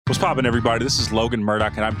What's poppin', everybody? This is Logan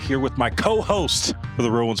Murdoch, and I'm here with my co-host for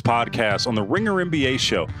the Real Ones podcast on the Ringer NBA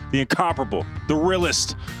show, the incomparable, the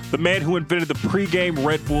realist, the man who invented the pregame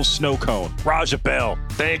Red Bull snow cone, Raja Bell.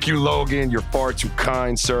 Thank you, Logan. You're far too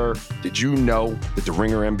kind, sir. Did you know that the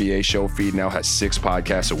Ringer NBA show feed now has 6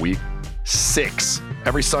 podcasts a week? 6.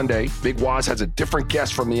 Every Sunday, Big Waz has a different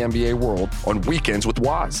guest from the NBA world on Weekends with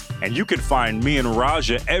Waz. And you can find me and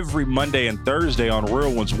Raja every Monday and Thursday on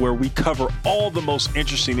Real Ones, where we cover all the most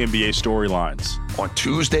interesting NBA storylines. On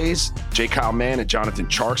Tuesdays, J. Kyle Mann and Jonathan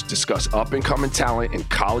Tjarks discuss up-and-coming talent in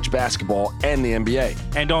college basketball and the NBA.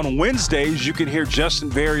 And on Wednesdays, you can hear Justin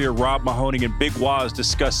Verrier, Rob Mahoney, and Big Waz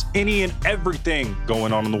discuss any and everything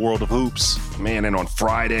going on in the world of hoops. Man, and on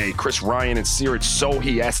Friday, Chris Ryan and Siraj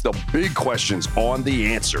Sohi ask the big questions on The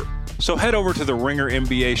Answer. So head over to the Ringer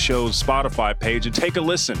NBA show's Spotify page and take a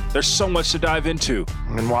listen. There's so much to dive into.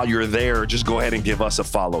 And while you're there, just go ahead and give us a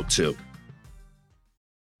follow, too.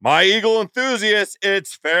 My Eagle enthusiasts,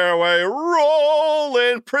 it's Fairway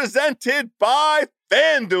Rolling, presented by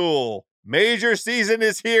FanDuel. Major season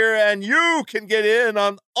is here, and you can get in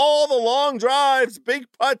on all the long drives, big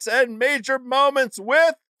putts, and major moments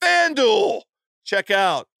with FanDuel. Check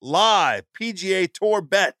out live PGA Tour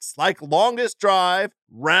bets like longest drive,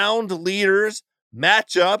 round leaders,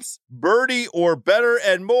 matchups, birdie or better,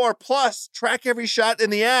 and more. Plus, track every shot in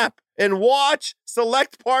the app and watch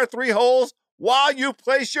select par 3 holes while you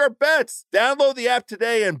place your bets. Download the app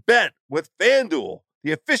today and bet with FanDuel,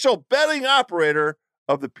 the official betting operator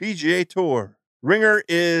of the PGA Tour. Ringer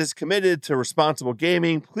is committed to responsible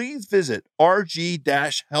gaming. Please visit rg-help.com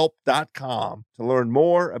to learn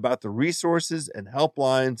more about the resources and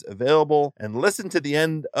helplines available, and listen to the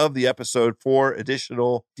end of the episode for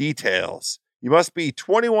additional details. You must be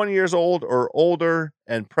 21 years old or older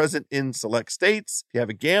and present in select states. If you have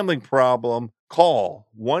a gambling problem, call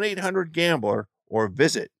 1-800-GAMBLER or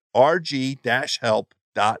visit rg-help.com.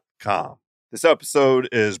 This episode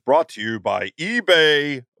is brought to you by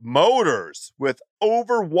eBay Motors. With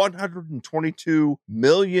over 122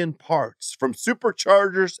 million parts, from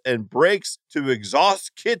superchargers and brakes to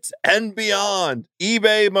exhaust kits and beyond,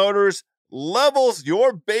 eBay Motors levels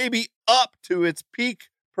your baby up to its peak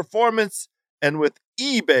performance. And with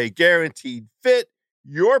eBay Guaranteed Fit,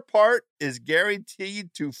 your part is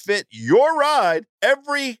guaranteed to fit your ride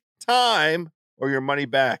every time, or your money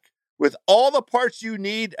back. With all the parts you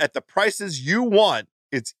need at the prices you want,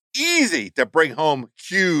 it's easy to bring home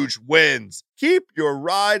huge wins. Keep your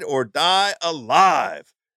ride or die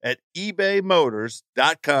alive at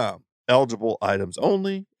ebaymotors.com. Eligible items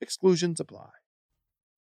only. Exclusions apply.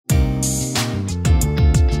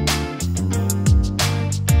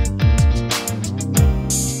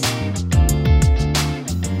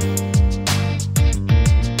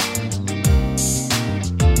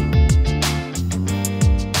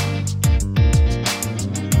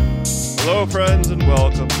 Hello, friends, and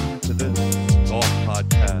welcome to this golf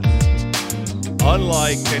podcast.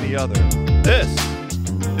 Unlike any other, this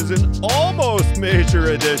is an almost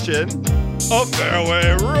major edition of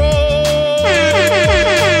Fairway Rolling,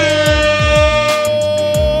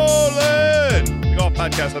 the golf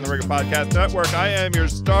podcast on the Ringer Podcast Network. I am your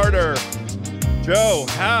starter, Joe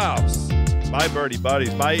House, my birdie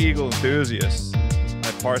buddies, my Eagle enthusiasts,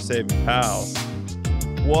 my par-saving pals.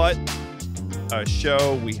 What a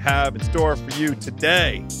show we have in store for you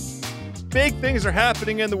today. Big things are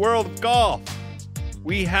happening in the world of golf.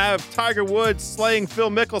 We have Tiger Woods slaying Phil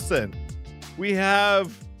Mickelson. We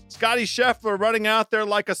have Scotty Scheffler running out there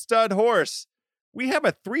like a stud horse. We have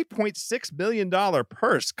a $3.6 million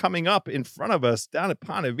purse coming up in front of us down at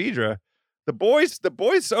Ponte Vedra. The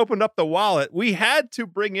boys opened up the wallet. We had to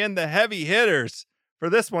bring in the heavy hitters for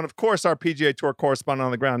this one. Of course, our PGA Tour correspondent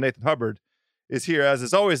on the ground, Nathan Hubbard, is here, as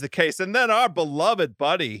is always the case. And then our beloved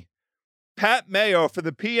buddy, Pat Mayo, for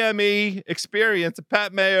the PME experience, the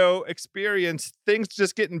Pat Mayo experience. Things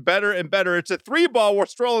just getting better and better. It's a 3-ball. We're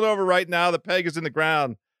strolling over right now. The peg is in the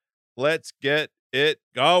ground. Let's get it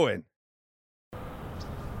going.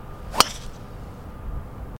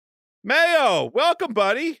 Mayo, welcome,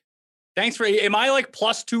 buddy. Thanks for, am I like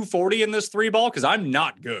plus 240 in this 3-ball? Because I'm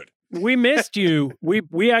not good. We missed you.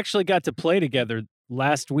 We actually got to play together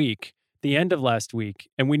last week. The end of last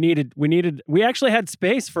week, and we actually had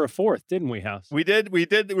space for a 4th, didn't we, House? We did.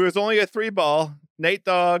 It was only a 3-ball. Nate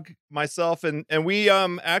Dogg, myself, and we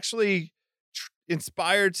actually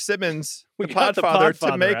inspired Simmons, the Podfather,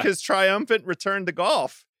 to make his triumphant return to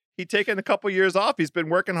golf. He'd taken a couple years off. He's been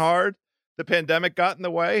working hard. The pandemic got in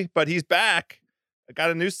the way, but he's back. I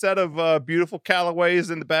got a new set of beautiful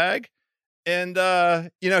Callaways in the bag. And,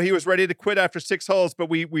 he was ready to quit after 6 holes, but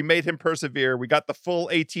we made him persevere. We got the full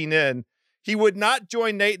 18 in. He would not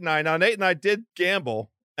join Nate and I. Now, Nate and I did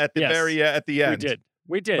gamble at the at the end.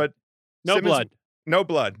 We did. But no Simmons, blood. No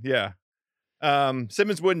blood, yeah.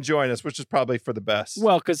 Simmons wouldn't join us, which is probably for the best.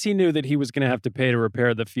 Well, because he knew that he was going to have to pay to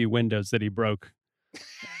repair the few windows that he broke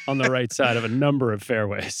on the right side of a number of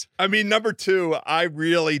fairways. I mean, number 2, I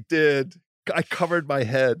really did. I covered my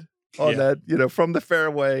head on that, from the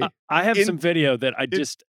fairway. I have some video that I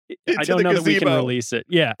don't know that we can release it.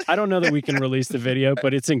 Yeah, I don't know that we can release the video,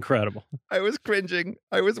 but it's incredible. I was cringing.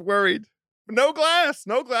 I was worried. No glass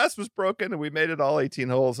was broken, and we made it all 18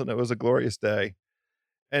 holes, and it was a glorious day.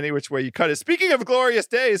 Any which way you cut it. Speaking of glorious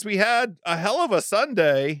days, we had a hell of a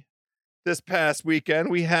Sunday this past weekend.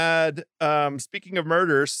 We had, speaking of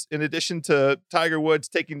murders, in addition to Tiger Woods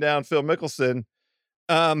taking down Phil Mickelson,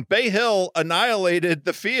 Bay Hill annihilated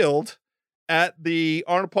the field at the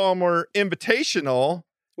Arnold Palmer Invitational.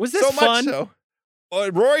 Was this fun? Much so.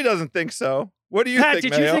 Rory doesn't think so. What do you Pat, think,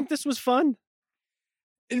 did Mayo? you think this was fun?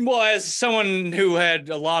 And well, as someone who had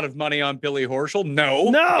a lot of money on Billy Horschel,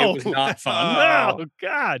 no, it was not fun. Oh,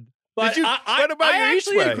 God. But what about your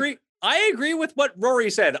actually each way? agree. I agree with what Rory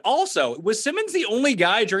said. Also, was Simmons the only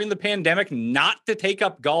guy during the pandemic not to take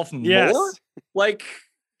up golf more? Yes. Like,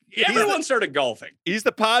 everyone started golfing. He's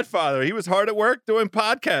the podfather. He was hard at work doing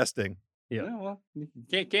podcasting. Yeah. Well,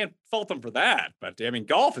 you can't fault him for that. But I mean,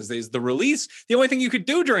 golf is the release. The only thing you could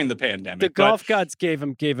do during the pandemic. The golf gods gave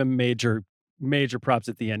him major props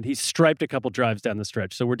at the end. He striped a couple drives down the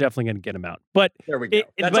stretch, so we're definitely going to get him out. But there we go.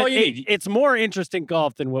 That's all you need. It's more interesting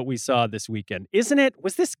golf than what we saw this weekend, isn't it?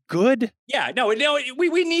 Was this good? Yeah, no.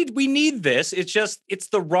 We need this. It's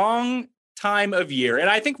the wrong time of year, and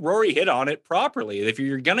I think Rory hit on it properly. If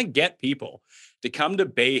you're going to get people to come to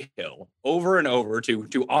Bay Hill over and over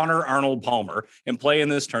to honor Arnold Palmer and play in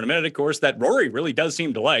this tournament, and of course that Rory really does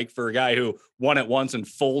seem to like for a guy who won it once and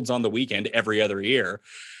folds on the weekend every other year.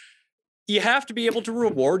 You have to be able to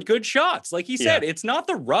reward good shots. Like he said, It's not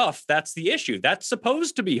the rough that's the issue. That's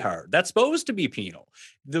supposed to be hard. That's supposed to be penal.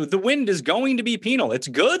 The wind is going to be penal. It's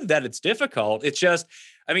good that it's difficult. It's just,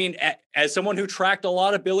 I mean, as someone who tracked a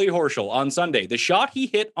lot of Billy Horschel on Sunday, the shot he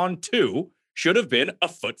hit on 2 should have been a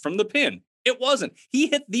foot from the pin. It wasn't. He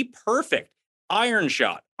hit the perfect iron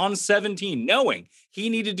shot on 17, knowing he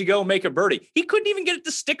needed to go make a birdie. He couldn't even get it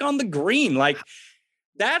to stick on the green. Like,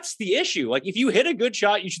 that's the issue. Like, if you hit a good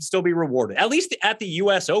shot, you should still be rewarded. At least at the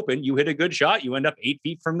U.S. Open, you hit a good shot, you end up 8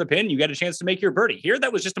 feet from the pin, you get a chance to make your birdie. Here,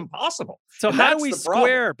 that was just impossible. So and how do we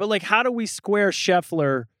square? But like, how do we square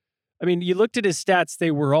Scheffler? I mean, you looked at his stats;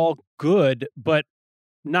 they were all good, but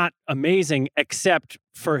not amazing, except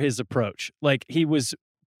for his approach. Like, he was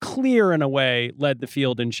clear in a way, led the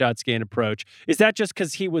field in shots gained approach. Is that just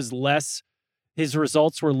because he was less? His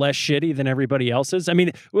results were less shitty than everybody else's. I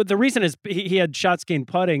mean, the reason is he had shots gained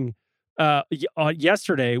putting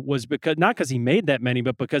yesterday was not because he made that many,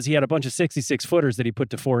 but because he had a bunch of 66 footers that he put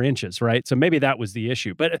to 4 inches, right? So maybe that was the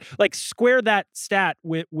issue. But like, square that stat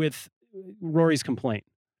with Rory's complaint.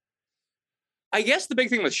 I guess the big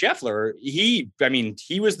thing with Scheffler, he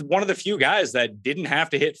was one of the few guys that didn't have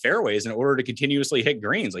to hit fairways in order to continuously hit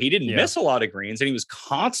greens. Like, he didn't miss a lot of greens, and he was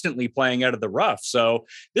constantly playing out of the rough. So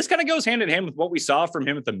this kind of goes hand in hand with what we saw from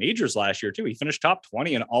him at the majors last year too. He finished top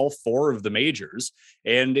 20 in all 4 of the majors,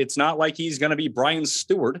 and it's not like he's going to be Brian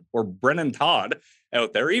Stewart or Brennan Todd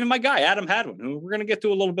out there. Even my guy, Adam Hadwin, who we're going to get to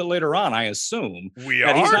a little bit later on, I assume. We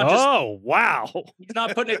are? Wow. He's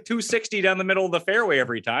not putting it 260 down the middle of the fairway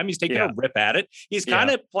every time. He's taking a rip at it. He's kind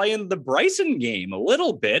of playing the Bryson game a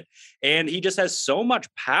little bit, and he just has so much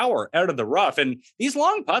power out of the rough. And these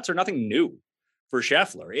long putts are nothing new for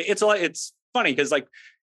Scheffler. It's funny because, like,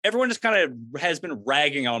 everyone just kind of has been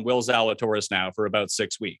ragging on Will Zalatoris now for about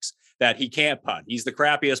 6 weeks that he can't putt. He's the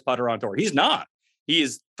crappiest putter on tour. He's not. He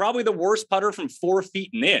is probably the worst putter from 4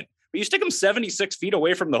 feet and in. But you stick him 76 feet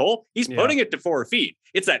away from the hole, he's putting it to 4 feet.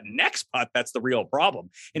 It's that next putt that's the real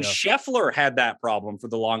problem. And Scheffler had that problem for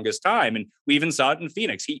the longest time. And we even saw it in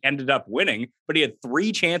Phoenix. He ended up winning, but he had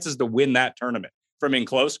 3 chances to win that tournament. From in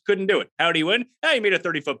close, couldn't do it. How'd he win? He made a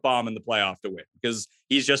 30-foot bomb in the playoff to win because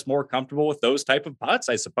he's just more comfortable with those type of putts,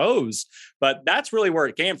 I suppose. But that's really where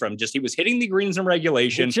it came from. Just he was hitting the greens in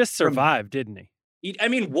regulation. He just survived, didn't he? I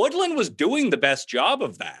mean, Woodland was doing the best job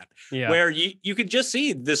of that, where you could just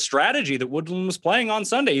see the strategy that Woodland was playing on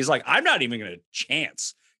Sunday. He's like, I'm not even going to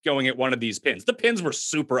chance going at one of these pins. The pins were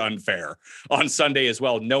super unfair on Sunday as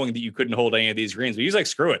well, knowing that you couldn't hold any of these greens. But he's like,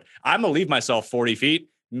 screw it. I'm going to leave myself 40 feet.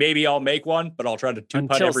 Maybe I'll make one, but I'll try to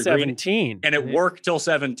 2-putt every 17. green. And it worked till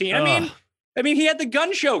 17. I mean, he had the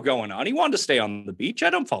gun show going on. He wanted to stay on the beach. I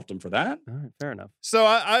don't fault him for that. All right, fair enough. So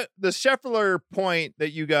the Scheffler point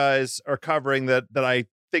that you guys are covering that I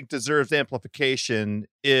think deserves amplification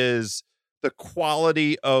is the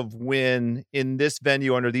quality of win in this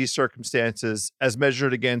venue under these circumstances as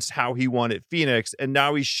measured against how he won at Phoenix. And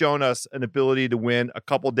now he's shown us an ability to win a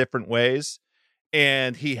couple different ways.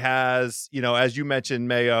 And he has, as you mentioned,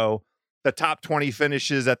 Mayo, the top 20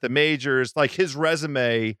 finishes at the majors. Like, his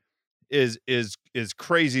resume is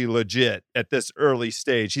crazy legit at this early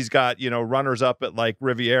stage. He's got, runners up at like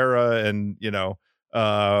Riviera and,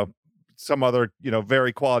 some other,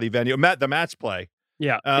 very quality venue. The match play.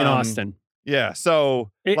 Yeah. In Austin. Yeah.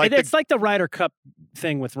 So it's like the Ryder Cup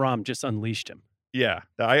thing with Rahm just unleashed him. Yeah.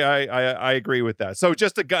 I agree with that. So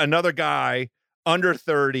just another guy under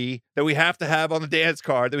 30 that we have to have on the dance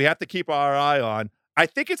card, that we have to keep our eye on. I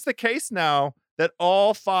think it's the case now that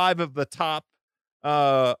all 5 of the top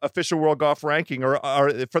official world golf ranking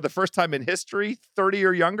are for the first time in history 30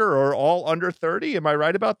 or younger, or all under 30. Am I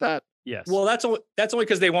right about that? Yes. Well, that's only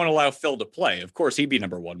because they won't allow Phil to play. Of course, he'd be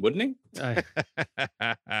number 1, wouldn't he?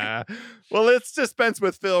 Well, let's dispense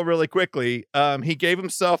with Phil really quickly. He gave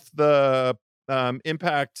himself the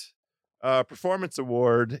Impact Performance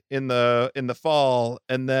Award in the fall,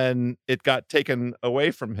 and then it got taken away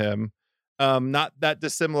from him. Not that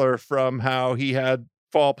dissimilar from how he had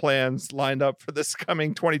fall plans lined up for this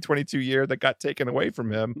coming 2022 year that got taken away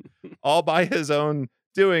from him, all by his own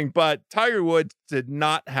doing. But Tiger Woods did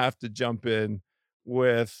not have to jump in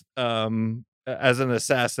with as an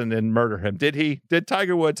assassin and murder him, did he? Did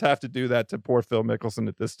Tiger Woods have to do that to poor Phil Mickelson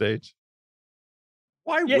at this stage?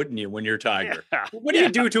 Why wouldn't you when you're Tiger? Yeah. What do you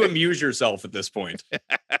do to amuse yourself at this point?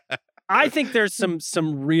 I think there's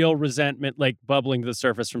some real resentment like bubbling to the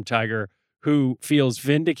surface from Tiger, who feels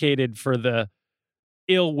vindicated for the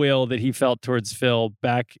ill will that he felt towards Phil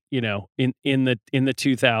back, in the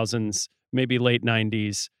 2000s, maybe late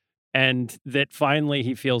 90s, and that finally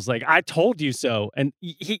he feels like, I told you so. And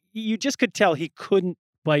you just could tell he couldn't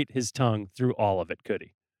bite his tongue through all of it, could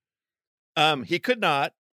he? He could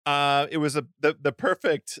not. It was the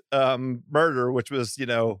perfect murder, which was,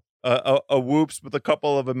 a whoops with a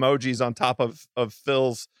couple of emojis on top of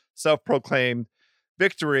Phil's self-proclaimed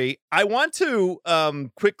victory. I want to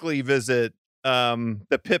quickly visit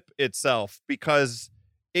the PIP itself, because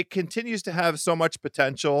it continues to have so much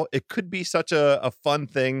potential. It could be such a fun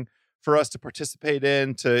thing for us to participate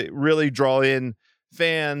in, to really draw in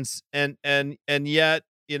fans, and yet,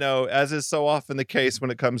 as is so often the case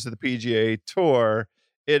when it comes to the PGA Tour,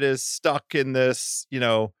 it is stuck in this,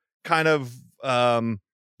 kind of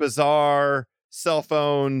bizarre,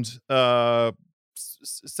 self-owned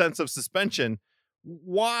sense of suspension.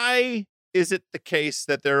 Why is it the case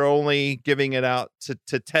that they're only giving it out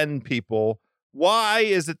to 10 people? Why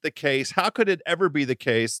is it the case? How could it ever be the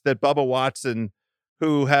case that Bubba Watson,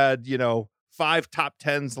 who had, 5 top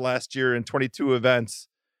 10s last year in 22 events,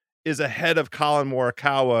 is ahead of Colin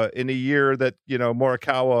Morikawa in a year that,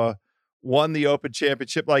 Morikawa won the Open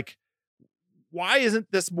Championship? Like, why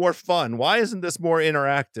isn't this more fun? Why isn't this more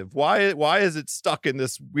interactive? Why is it stuck in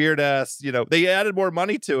this weird ass, they added more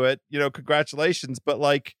money to it, congratulations, but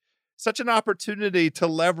like, such an opportunity to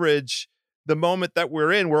leverage the moment that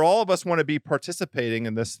we're in, where all of us want to be participating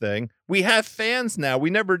in this thing. We have fans now. We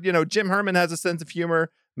never, Jim Herman has a sense of humor.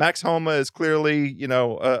 Max Homa is clearly,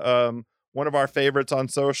 one of our favorites on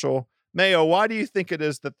social. Mayo, why do you think it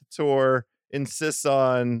is that the tour insists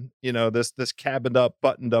on, this cabined up,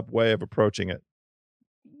 buttoned up way of approaching it?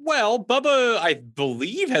 Well, Bubba, I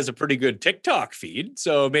believe, has a pretty good TikTok feed.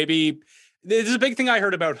 So maybe this is a big thing I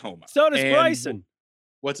heard about Homa. So does Bryson.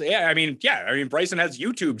 Bryson has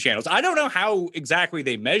YouTube channels. I don't know how exactly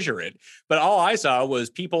they measure it, but all I saw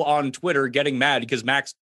was people on Twitter getting mad because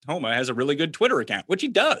Max Homa has a really good Twitter account, which he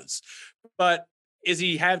does. But does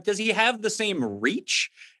he have the same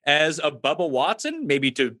reach as a Bubba Watson?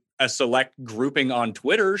 Maybe to a select grouping on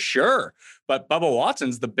Twitter, sure. But Bubba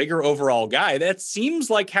Watson's the bigger overall guy. That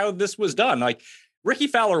seems like how this was done. Like, Ricky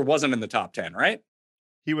Fowler wasn't in the top 10, right?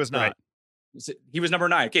 He was not. Right. He was number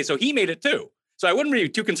 9. Okay, so he made it too. So I wouldn't be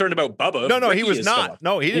too concerned about Bubba. No, he was not.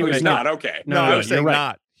 No, he was not. Okay. No, I was saying right.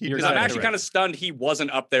 not. I'm actually kind of stunned he wasn't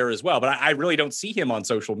up there as well, but I really don't see him on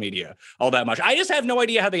social media all that much. I just have no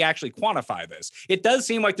idea how they actually quantify this. It does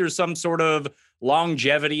seem like there's some sort of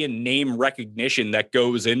longevity and name recognition that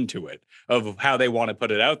goes into it of how they want to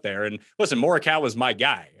put it out there. And listen, Morikawa was my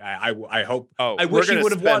guy. I hope. I wish he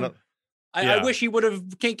would have won. I wish he would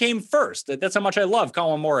have came first. That's how much I love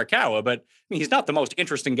Colin Morikawa, but he's not the most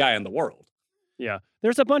interesting guy in the world. Yeah.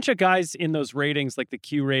 There's a bunch of guys in those ratings, like the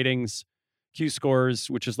Q ratings, Q scores,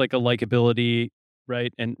 which is like a likability,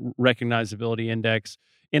 right, and recognizability index,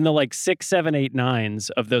 in the like 6, 7, 8, 9s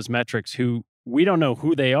of those metrics, who we don't know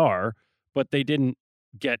who they are, but they didn't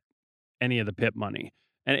get any of the PIP money.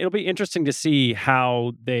 And it'll be interesting to see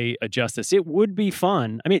how they adjust this. It would be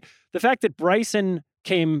fun. I mean, the fact that Bryson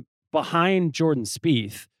came behind Jordan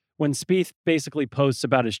Spieth when Spieth basically posts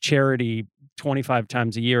about his charity 25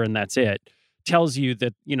 times a year and that's it, tells you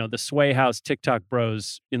that, the Sway House TikTok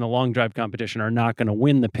bros in the long drive competition are not going to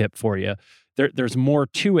win the PIP for you. There's more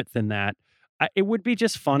to it than that. It would be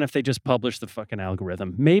just fun if they just published the fucking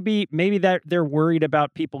algorithm. Maybe that they're worried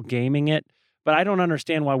about people gaming it, but I don't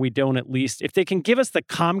understand why we don't at least, if they can give us the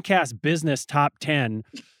Comcast Business Top 10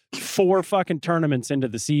 4 fucking tournaments into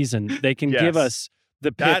the season, they can give us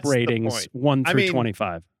the PIP ratings 1 through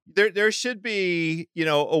 25. There should be,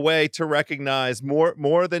 a way to recognize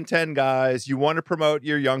more than 10 guys. You want to promote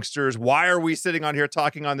your youngsters. Why are we sitting on here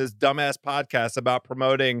talking on this dumbass podcast about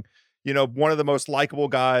promoting, one of the most likable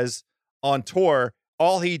guys on tour?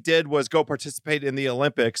 All he did was go participate in the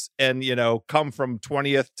Olympics and, come from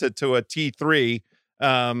 20th to a T3,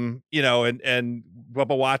 and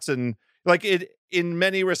Bubba Watson, like it, in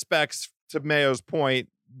many respects, to Mayo's point,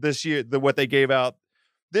 this year, what they gave out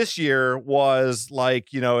this year was like,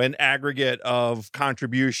 an aggregate of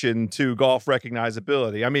contribution to golf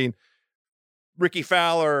recognizability. I mean, Ricky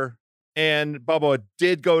Fowler and Bubba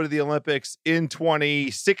did go to the Olympics in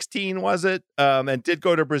 2016, was it? And did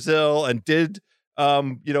go to Brazil and did,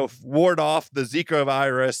 ward off the Zika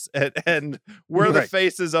virus and were the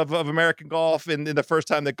faces of American golf in the first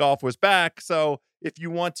time that golf was back. So if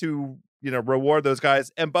you want to, reward those guys,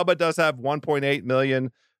 and Bubba does have 1.8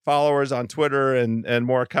 million followers on Twitter, and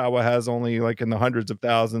Morikawa has only like in the hundreds of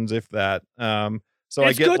thousands, if that. So it's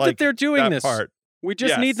I get good that they're doing this. Part. We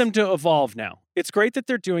just need them to evolve now. It's great that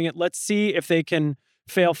they're doing it. Let's see if they can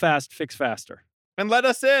fail fast, fix faster. And let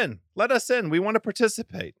us in. We want to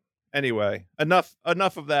participate. Anyway, enough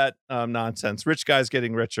of that nonsense. Rich guys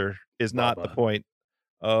getting richer is not the point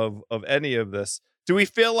of any of this. Do we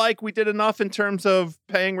feel like we did enough in terms of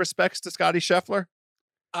paying respects to Scotty Scheffler?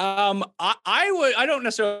 I don't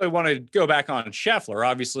necessarily want to go back on Scheffler.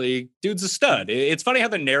 Obviously, dude's a stud. It's funny how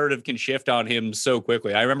the narrative can shift on him so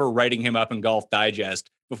quickly. I remember writing him up in Golf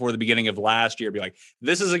Digest before the beginning of last year, be like,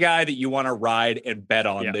 this is a guy that you want to ride and bet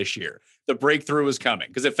on this year. The breakthrough was coming,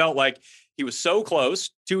 because it felt like he was so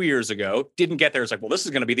close 2 years ago, didn't get there. It's like, well, this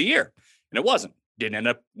is going to be the year. And it wasn't. Didn't end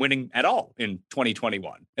up winning at all in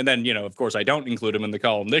 2021. And then, of course, I don't include him in the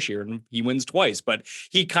column this year, and he wins twice. But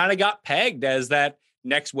he kind of got pegged as that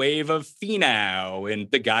next wave of Finau and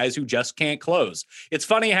the guys who just can't close. It's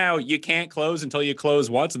funny how you can't close until you close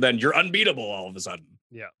once, and then you're unbeatable all of a sudden.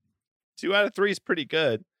 Yeah. 2 out of 3 is pretty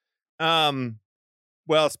good.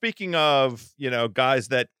 Well, speaking of, guys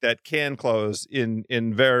that can close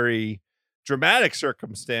in very dramatic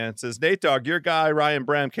circumstances, Nate Dogg, your guy, Ryan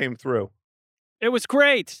Brehm, came through. It was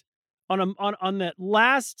great. On that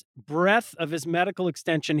last breath of his medical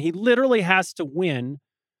extension, he literally has to win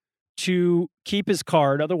to keep his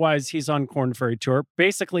card. Otherwise, he's on Korn Ferry Tour.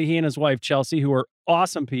 Basically, he and his wife, Chelsea, who are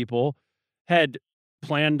awesome people, had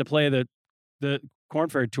planned to play the Korn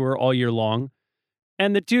Ferry Tour all year long.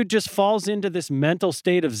 And the dude just falls into this mental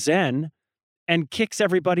state of zen and kicks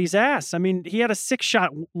everybody's ass. I mean, he had a six-shot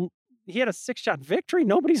victory.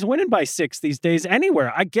 Nobody's winning by 6 these days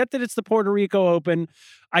anywhere. I get that it's the Puerto Rico Open.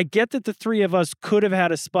 I get that the 3 of us could have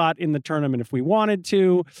had a spot in the tournament if we wanted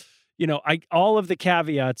to. All of the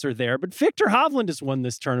caveats are there, but Victor Hovland has won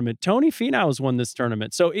this tournament. Tony Finau has won this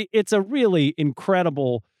tournament. So it's a really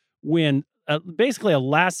incredible win. Basically a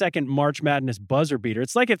last-second March Madness buzzer beater.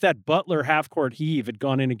 It's like if that Butler half-court heave had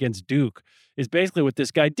gone in against Duke, is basically what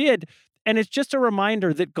this guy did. And it's just a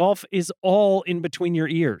reminder that golf is all in between your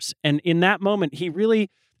ears. And in that moment, he really,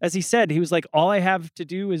 as he said, he was like, all I have to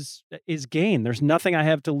do is gain. There's nothing I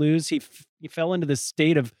have to lose. He fell into this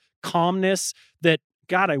state of calmness that,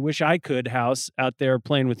 God, I wish I could, House, out there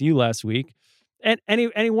playing with you last week. And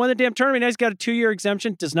he won the damn tournament. Now he's got a 2-year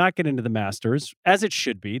exemption, does not get into the Masters, as it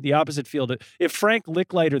should be. The opposite field. If Frank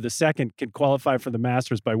Licklider II can qualify for the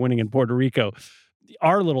Masters by winning in Puerto Rico,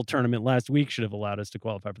 our little tournament last week should have allowed us to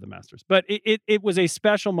qualify for the Masters. But it was a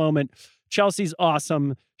special moment. Chelsea's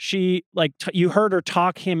awesome. She, you heard her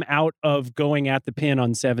talk him out of going at the pin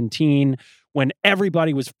on 17 when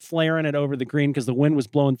everybody was flaring it over the green because the wind was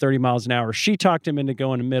blowing 30 miles an hour. She talked him into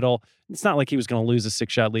going to middle. It's not like he was going to lose a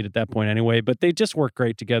 6-shot lead at that point anyway, but they just worked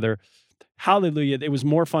great together. Hallelujah. It was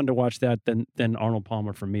more fun to watch that than Arnold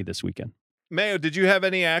Palmer for me this weekend. Mayo, did you have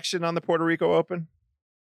any action on the Puerto Rico Open?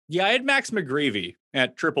 Yeah, I had Max McGreevy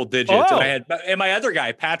at triple digits. And my other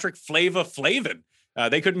guy, Patrick Flavin.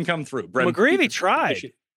 They couldn't come through. McGreevy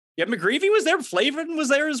tried. Yeah, McGreevy was there. Flavin was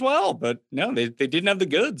there as well. But no, they didn't have the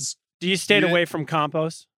goods. Do you stayed away from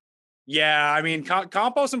Campos? Yeah, I mean,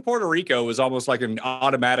 Campos in Puerto Rico was almost like an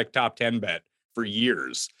automatic top 10 bet for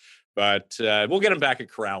years. But we'll get him back at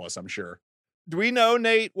Corrales, I'm sure. Do we know,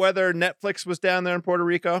 Nate, whether Netflix was down there in Puerto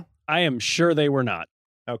Rico? I am sure they were not.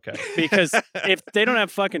 Okay. Because if they don't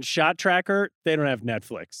have fucking Shot Tracker, they don't have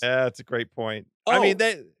Netflix. Yeah, that's a great point. I mean,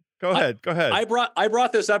 go ahead. I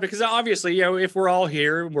brought this up because obviously, if we're all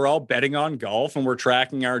here, we're all betting on golf and we're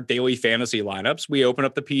tracking our daily fantasy lineups. We open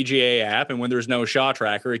up the PGA app, and when there's no Shot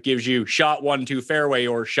Tracker, it gives you shot 1 to fairway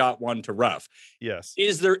or shot 1 to rough. Yes.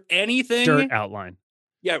 Is there anything dirt outline?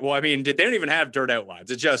 Yeah, well, I mean, they don't even have dirt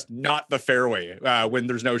outlines. It's just not the fairway when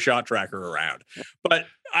there's no Shot Tracker around. But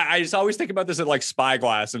I just always think about this at like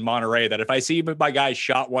Spyglass in Monterey, that if I see my guy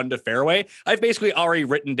shot 1 to fairway, I've basically already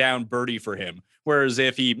written down birdie for him. Whereas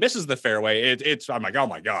if he misses the fairway, I'm like, oh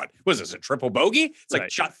my God, was this a triple bogey? It's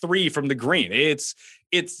like shot 3 from the green. It's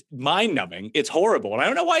mind numbing. It's horrible. And I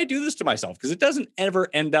don't know why I do this to myself, because it doesn't ever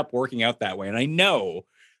end up working out that way. And I know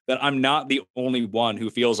that I'm not the only one who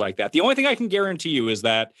feels like that. The only thing I can guarantee you is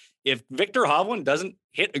that if Victor Hovland doesn't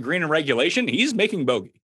hit a green in regulation, he's making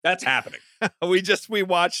bogey. That's happening. we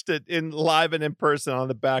watched it live and in person on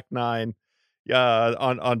the back nine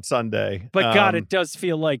on Sunday. But God, it does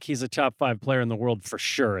feel like he's a top 5 player in the world for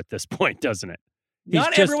sure at this point, doesn't it?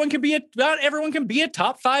 Not everyone can be a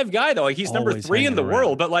top 5 guy though. Like he's number 3 in the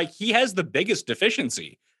world, but like he has the biggest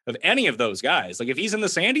deficiency of any of those guys. Like if he's in the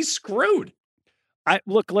sand, he's screwed.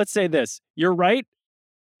 Look, let's say this. You're right,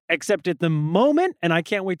 except at the moment, and I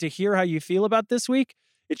can't wait to hear how you feel about this week,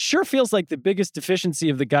 it sure feels like the biggest deficiency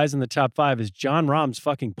of the guys in the top 5 is Jon Rahm's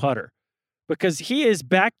fucking putter. Because he is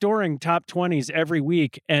backdooring top 20s every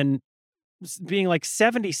week and being like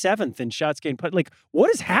 77th in shots gained putt. Like,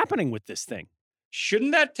 what is happening with this thing?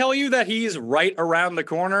 Shouldn't that tell you that he's right around the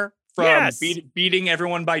corner from beating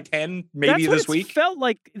everyone by 10 maybe this week? It felt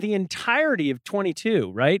like the entirety of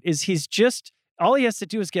 22, right? Is he's just... all he has to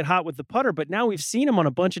do is get hot with the putter, but now we've seen him on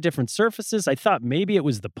a bunch of different surfaces. I thought maybe it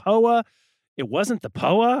was the POA. It wasn't the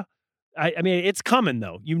POA. I mean, it's coming,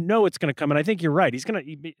 though. You know it's going to come, and I think you're right.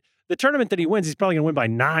 The tournament that he wins, he's probably going to win by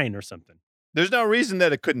 9 or something. There's no reason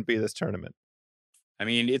that it couldn't be this tournament. I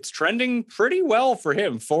mean, it's trending pretty well for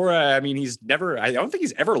him. I don't think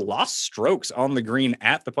he's ever lost strokes on the green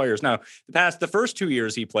at the Players. Now, the first 2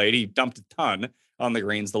 years he played, he dumped a ton on the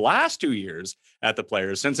greens. The last 2 years at the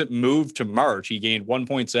Players, since it moved to March, he gained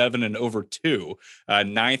 1.7 and over 2,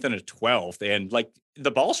 9th and a 12th. And like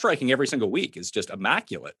the ball striking every single week is just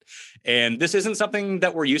immaculate. And this isn't something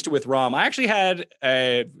that we're used to with Rahm. I actually had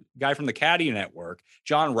a guy from the Caddy Network,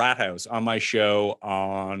 John Rathouse, on my show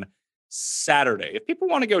on Saturday. If people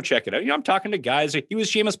want to go check it out, I'm talking to guys. He was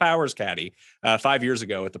Seamus Power's caddy 5 years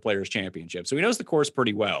ago at the Players Championship. So he knows the course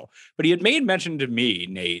pretty well. But he had made mention to me,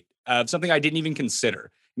 Nate, of something I didn't even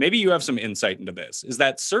consider. Maybe you have some insight into this, is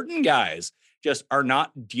that certain guys just are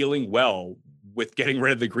not dealing well with getting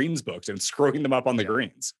rid of the greens books and screwing them up on the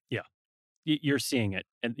greens. Yeah. You're seeing it.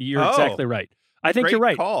 And you're exactly right. I think you're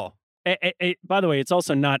right. Call. By the way, it's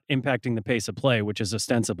also not impacting the pace of play, which is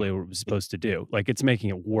ostensibly what it was supposed to do. Like, it's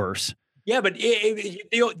making it worse. Yeah, but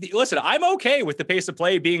listen, I'm okay with the pace of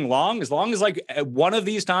play being long as like one of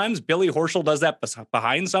these times Billy Horschel does that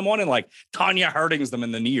behind someone and like Tanya Harding's them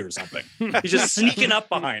in the knee or something. He's just sneaking up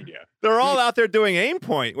behind you. They're all out there doing aim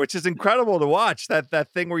point, which is incredible to watch.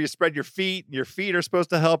 That thing where you spread your feet. Your feet are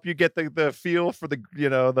supposed to help you get the feel for the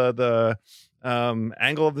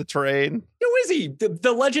angle of the terrain. Who is he?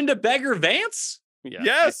 The legend of Beggar Vance? Yeah.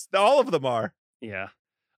 Yes, all of them are. Yeah.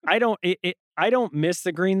 I don't miss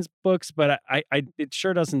the greens books, but it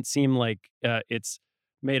sure doesn't seem like it's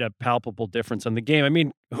made a palpable difference on the game. I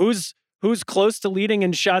mean, who's close to leading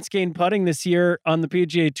in shots gained putting this year on the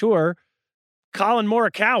PGA Tour? Colin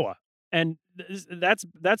Morikawa, and that's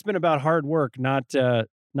been about hard work, not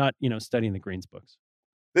studying the greens books.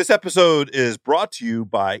 This episode is brought to you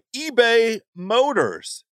by eBay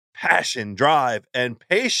Motors. Passion, drive, and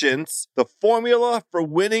patience. The formula for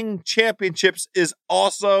winning championships is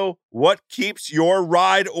also what keeps your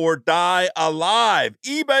ride or die alive.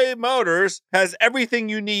 eBay Motors has everything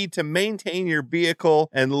you need to maintain your vehicle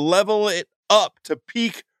and level it up to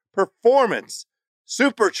peak performance.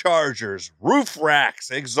 Superchargers, roof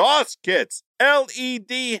racks, exhaust kits,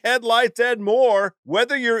 LED headlights, and more.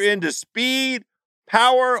 Whether you're into speed,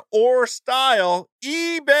 power, or style,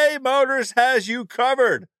 eBay Motors has you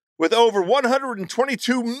covered. With over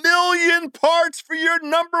 122 million parts for your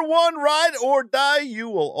number one ride or die, you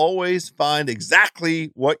will always find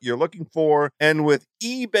exactly what you're looking for. And with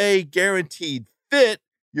eBay Guaranteed Fit,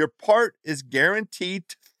 your part is guaranteed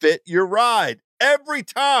to fit your ride every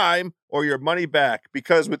time or your money back.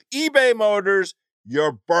 Because with eBay Motors,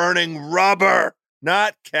 you're burning rubber,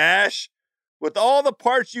 not cash. With all the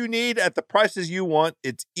parts you need at the prices you want,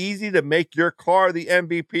 it's easy to make your car the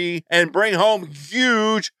MVP and bring home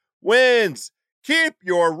huge wins. Keep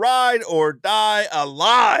your ride or die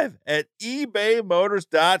alive at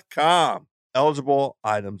ebaymotors.com. Eligible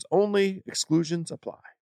items only. Exclusions apply.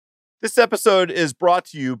 This episode is brought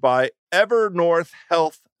to you by Evernorth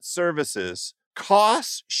Health Services.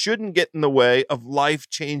 Costs shouldn't get in the way of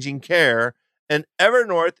life-changing care, and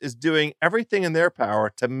Evernorth is doing everything in their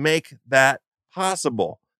power to make that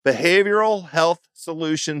possible. Behavioral health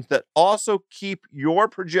solutions that also keep your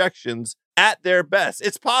projections at their best.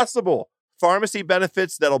 It's possible. Pharmacy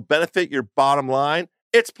benefits that'll benefit your bottom line.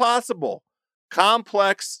 It's possible.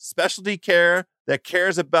 Complex specialty care that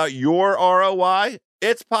cares about your ROI.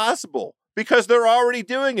 It's possible because they're already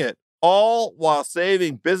doing it, all while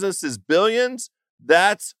saving businesses billions.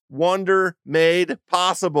 That's wonder made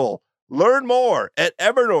possible. Learn more at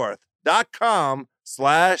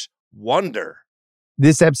evernorth.com/wonder.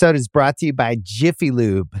 This episode is brought to you by Jiffy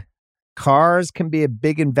Lube. Cars can be a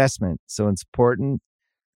big investment, so it's important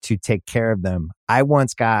to take care of them. I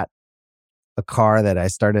once got a car that I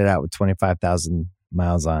started out with 25,000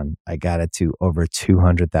 miles on. I got it to over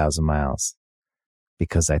 200,000 miles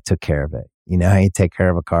because I took care of it. You know how you take care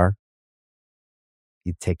of a car?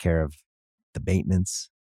 You take care of the maintenance,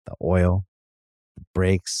 the oil, the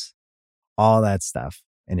brakes, all that stuff.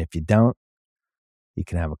 And if you don't, you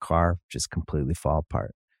can have a car just completely fall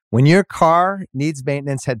apart. When your car needs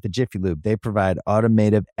maintenance, head to Jiffy Lube. They provide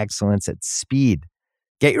automotive excellence at speed.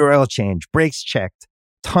 Get your oil change, brakes checked,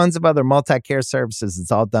 tons of other multi-care services. It's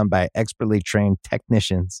all done by expertly trained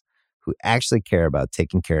technicians who actually care about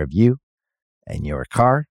taking care of you and your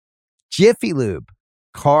car. Jiffy Lube,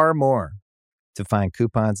 car more. To find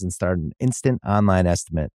coupons and start an instant online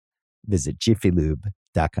estimate, visit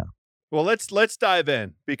jiffylube.com. Well, let's dive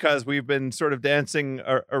in because we've been sort of dancing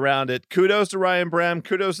around it. Kudos to Ryan Brehm.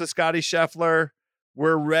 Kudos to Scotty Scheffler.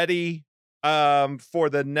 We're ready for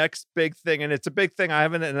the next big thing, and it's a big thing. I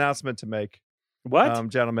have an announcement to make. What?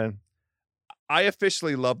 Gentlemen? I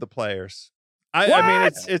officially love the players. What? I mean,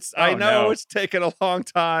 it's. Oh, I know no. it's taken a long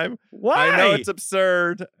time. Why? I know it's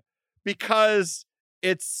absurd because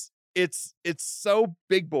it's so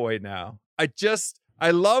big boy now. I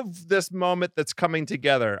love this moment that's coming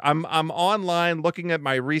together. I'm online looking at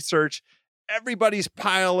my research. Everybody's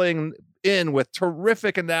piling in with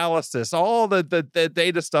terrific analysis, all the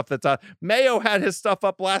data stuff that's on. Mayo had his stuff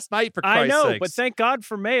up last night, for Christ's I know, sakes. but thank God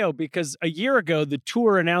for Mayo, because a year ago, the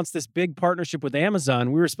tour announced this big partnership with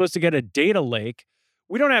Amazon. We were supposed to get a data lake.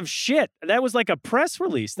 We don't have shit. That was like a press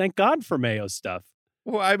release. Thank God for Mayo stuff.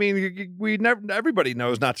 Well, I mean, everybody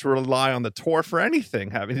knows not to rely on the tour for anything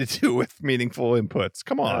having to do with meaningful inputs.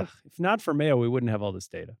 Come on. If not for Mayo, we wouldn't have all this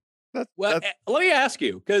data. Well, let me ask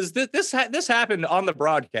you, because this happened on the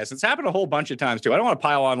broadcast. It's happened a whole bunch of times, too. I don't want to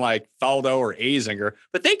pile on like Faldo or Azinger,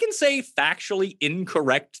 but they can say factually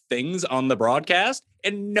incorrect things on the broadcast,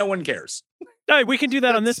 and no one cares. Hey, we can do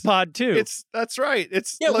that on this pod, too. That's right.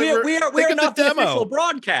 It's Yeah, we are not the official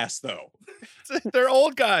broadcast, though. They're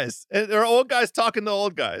old guys. They're old guys talking to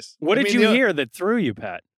old guys. What did you hear that threw you,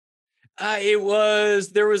 Pat? There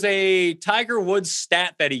was a Tiger Woods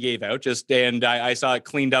stat that he gave out and I saw it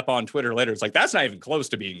cleaned up on Twitter later. It's like, that's not even close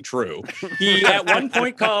to being true. He at one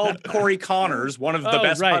point called Corey Connors one of the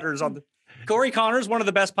best putters on the Corey Connors, one of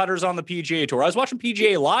the best putters on the PGA Tour. I was watching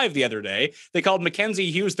PGA Live the other day. They called Mackenzie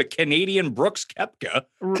Hughes the Canadian Brooks Koepka,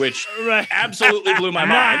 which absolutely blew my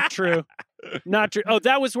mind. Not true. Not true. Oh,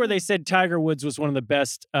 that was where they said Tiger Woods was one of the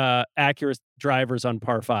best accurate drivers on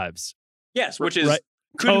par fives. Yes, which is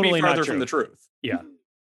couldn't Totally be not farther true. from the truth. Yeah.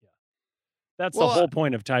 That's the whole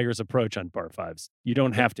point of Tiger's approach on par fives. You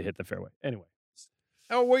don't have to hit the fairway. Anyway.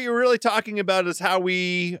 Oh, what you're really talking about is how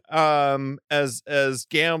we, as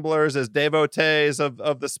gamblers, as devotees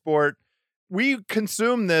of the sport, we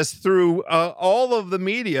consume this through all of the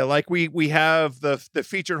media. Like we have the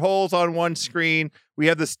featured holes on one screen, we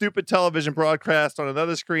have the stupid television broadcast on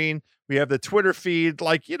another screen, we have the Twitter feed.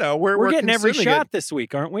 Like, you know, we're getting every consuming shot it. this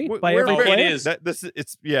week, aren't we? It is. This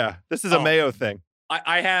is a Mayo thing.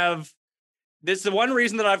 This is the one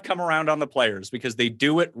reason that I've come around on the players, because they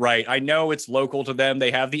do it right. I know it's local to them.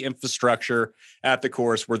 They have the infrastructure at the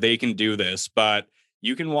course where they can do this, but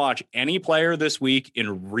you can watch any player this week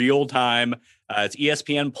in real time. It's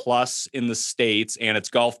ESPN Plus in the States, and it's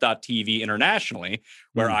golf.tv internationally,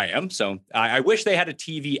 where I am. So I wish they had a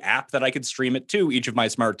TV app that I could stream it to each of my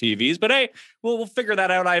smart TVs, but hey, we'll figure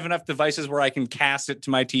that out. I have enough devices where I can cast it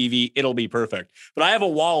to my TV. It'll be perfect. But I have a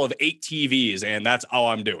wall of 8 TVs, and that's all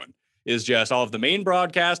I'm doing. Is just all of the main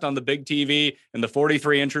broadcast on the big TV and the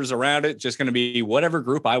 43 inches around it. Just going to be whatever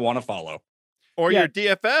group I want to follow. or your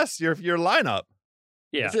DFS, your lineup.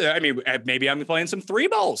 Yeah. I mean, maybe I'm playing some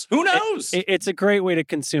 3-balls. Who knows? It's a great way to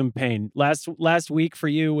consume pain. Last week for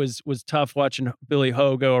you was tough watching Billy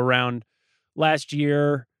Ho go around. Last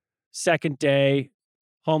year, second day,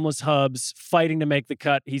 homeless hubs fighting to make the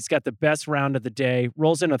cut. He's got the best round of the day.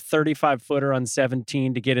 Rolls in a 35-footer on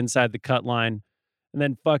 17 to get inside the cut line, and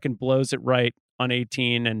then fucking blows it right on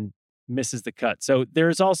 18 and misses the cut. So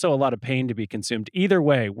there's also a lot of pain to be consumed. Either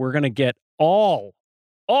way, we're going to get all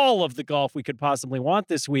of the golf we could possibly want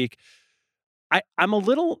this week. I'm a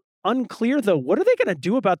little unclear though. What are they going to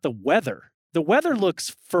do about the weather? The weather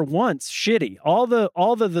looks for once shitty. All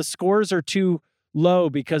the scores are too low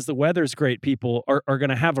because the weather's great. People are going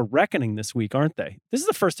to have a reckoning this week, aren't they? This is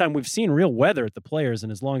the first time we've seen real weather at the Players in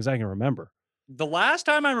as long as I can remember. The last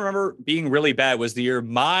time I remember being really bad was the year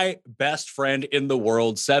my best friend in the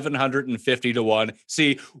world, 750-1.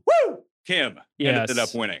 See, Kim ended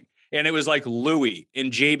up winning. And it was like Louis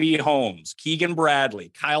and JB Holmes, Keegan Bradley,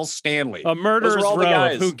 Kyle Stanley. A murderer's row.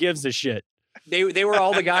 Guys. Who gives a shit? They were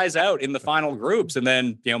all the guys out in the final groups. And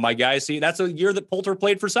then, my guys, that's a year that Poulter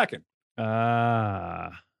played for second.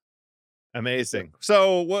 Amazing.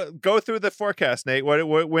 So go through the forecast, Nate.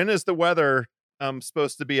 When is the weather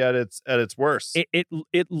supposed to be at its worst?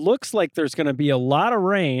 It looks like there's going to be a lot of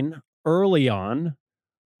rain early on,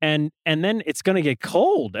 and then it's going to get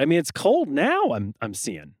cold. I mean, it's cold now. I'm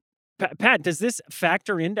seeing. Pat, does this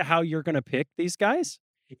factor into how you're going to pick these guys?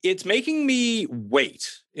 It's making me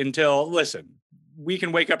wait until, listen, we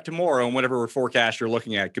can wake up tomorrow and whatever forecast you're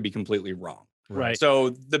looking at could be completely wrong. Right.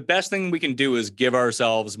 So the best thing we can do is give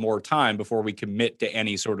ourselves more time before we commit to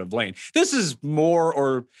any sort of lane. This is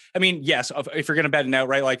more, yes, if you're going to bet it out,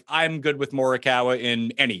 right? Like I'm good with Morikawa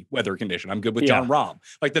in any weather condition. I'm good with Jon Rahm.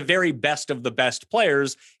 Like the very best of the best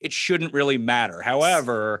players, it shouldn't really matter.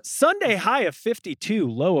 However, Sunday high of 52,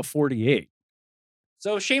 low of 48.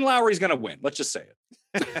 So Shane Lowry's going to win. Let's just say it.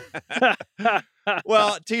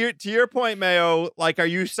 Well, to your point, Mayo, like, are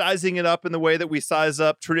you sizing it up in the way that we size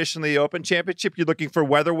up traditionally the Open Championship? You're looking for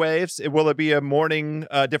weather waves. Will it be a morning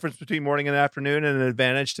difference between morning and afternoon, and an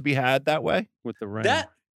advantage to be had that way with the rain?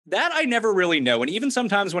 That I never really know. And even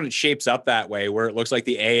sometimes when it shapes up that way, where it looks like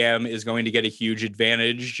the AM is going to get a huge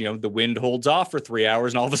advantage, the wind holds off for 3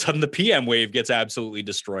 hours and all of a sudden the PM wave gets absolutely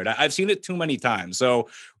destroyed. I've seen it too many times. So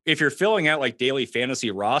if you're filling out like daily fantasy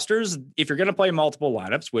rosters, if you're going to play multiple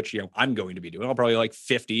lineups, which, I'm going to be doing, I'll probably like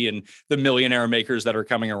 50 and the millionaire makers that are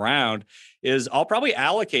coming around I'll probably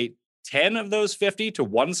allocate 10 of those 50 to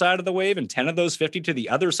one side of the wave and 10 of those 50 to the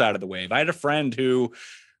other side of the wave. I had a friend who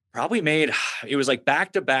probably it was like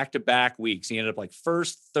back-to-back weeks. He ended up like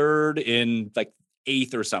first, third, in like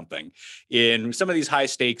eighth or something in some of these high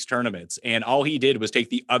stakes tournaments. And all he did was take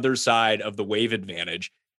the other side of the wave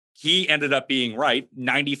advantage. He ended up being right.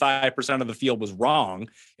 95% of the field was wrong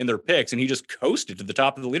in their picks. And he just coasted to the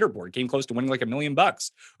top of the leaderboard, came close to winning like $1 million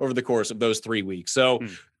over the course of those 3 weeks. So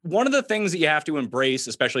one of the things that you have to embrace,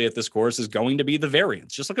 especially at this course, is going to be the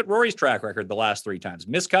variance. Just look at Rory's track record the last 3 times.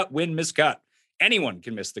 Miscut, win, miscut. Anyone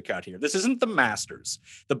can miss the cut here. This isn't the Masters.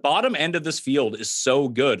 The bottom end of this field is so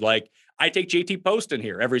good. Like I take JT Poston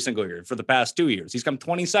here every single year for the past 2 years. He's come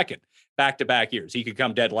 22nd back-to-back years. He could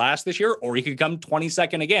come dead last this year, or he could come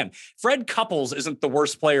 22nd again. Fred Couples isn't the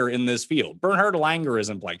worst player in this field. Bernhard Langer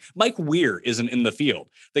isn't playing. Mike Weir isn't in the field.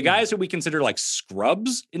 The guys who we consider like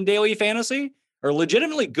scrubs in daily fantasy are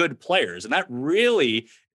legitimately good players. And that really,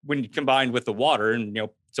 when combined with the water and,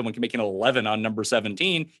 someone can make an 11 on number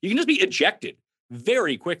 17, you can just be ejected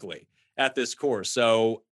very quickly at this course.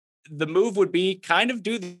 So the move would be kind of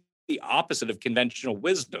do the opposite of conventional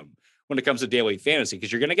wisdom when it comes to daily fantasy,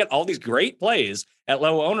 because you're going to get all these great plays at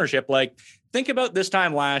low ownership. Like think about this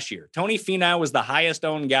time last year. Tony Finau was the highest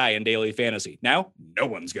owned guy in daily fantasy. Now no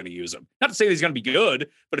one's going to use him. Not to say that he's going to be good,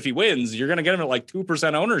 but if he wins, you're going to get him at like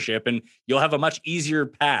 2% ownership and you'll have a much easier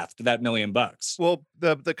path to that $1 million. Well,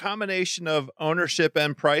 the combination of ownership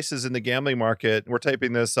and prices in the gambling market, we're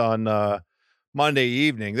taping this on Monday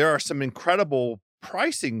evening. There are some incredible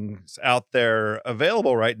pricings out there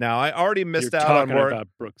available right now. I already missed out on talking about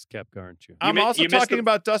Brooks Koepka, aren't you? I'm also talking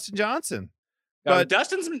about Dustin Johnson. But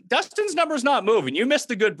Dustin's number's not moving. You missed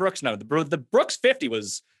the good Brooks number. The Brooks 50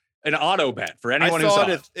 was an auto bet for anyone who saw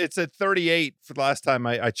it. It's at 38 for the last time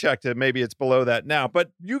I checked it. Maybe it's below that now.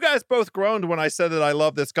 But you guys both groaned when I said that I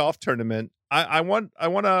love this golf tournament. I want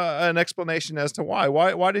an explanation as to why.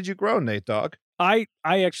 Why did you groan, Nate Dogg? I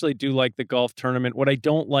actually do like the golf tournament. What I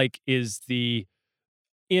don't like is the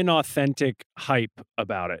inauthentic hype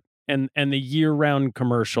about it and the year-round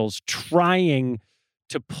commercials trying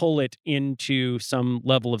to pull it into some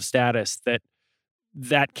level of status that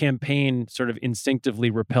that campaign sort of instinctively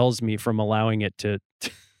repels me from allowing it to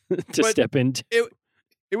step into.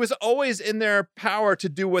 It was always in their power to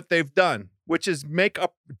do what they've done, which is make a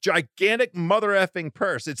gigantic mother effing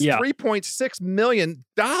purse. It's $3.6 million.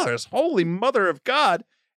 Holy mother of God.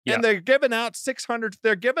 And they're giving out 600.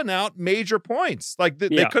 They're giving out major points. Like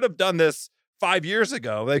they could have done this 5 years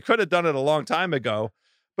ago. They could have done it a long time ago.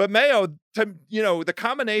 But Mayo, the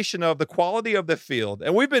combination of the quality of the field,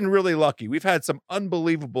 and we've been really lucky. We've had some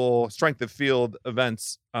unbelievable strength of field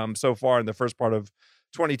events so far in the first part of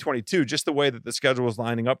 2022, just the way that the schedule is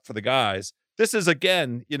lining up for the guys. This is,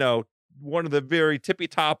 again, one of the very tippy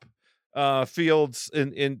top fields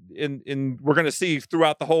in we're going to see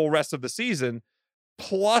throughout the whole rest of the season,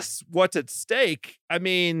 plus what's at stake. I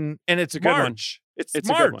mean, and it's March. It's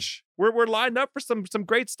March. We're lined up for some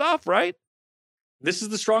great stuff, right? This is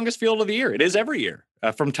the strongest field of the year. It is every year,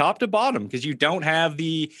 from top to bottom, because you don't have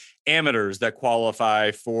the amateurs that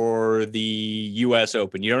qualify for the U.S.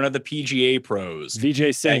 Open. You don't have the PGA pros.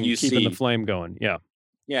 Vijay Singh keeping the flame going. Yeah.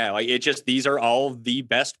 Yeah, like these are all the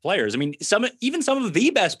best players. I mean, some of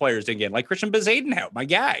the best players again, like Christian Bezuidenhout, my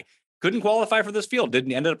guy, couldn't qualify for this field.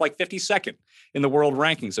 Ended up like 52nd in the world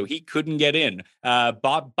ranking, so he couldn't get in.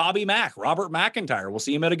 Bobby Mack, Robert McIntyre, we'll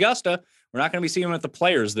see him at Augusta. We're not going to be seeing him at the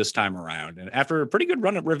Players this time around. And after a pretty good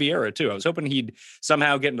run at Riviera, too. I was hoping he'd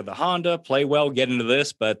somehow get into the Honda, play well, get into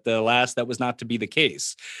this, but that was not to be the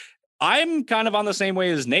case. I'm kind of on the same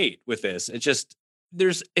way as Nate with this. It's just,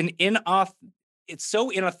 it's so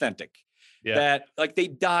inauthentic. That like they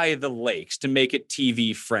dye the lakes to make it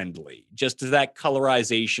TV friendly, just that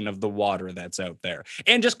colorization of the water that's out there.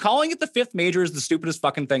 And just calling it the fifth major is the stupidest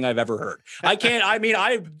fucking thing I've ever heard. I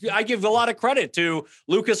give a lot of credit to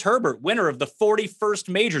Lucas Herbert, winner of the 41st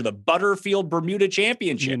major, the Butterfield Bermuda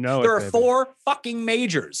Championship. There are 4 fucking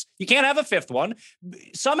majors. You can't have a fifth one.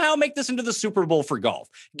 Somehow make this into the Super Bowl for golf.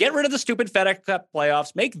 Get rid of the stupid FedEx Cup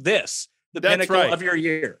playoffs. Make this the pinnacle of your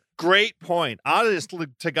year. Great point. Honest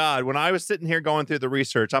to God, when I was sitting here going through the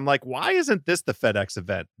research, I'm like, why isn't this the FedEx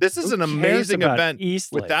event? This is an amazing event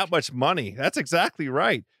with that much money. That's exactly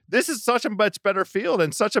right. This is such a much better field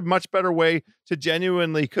and such a much better way to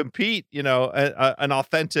genuinely compete, an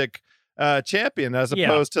authentic champion as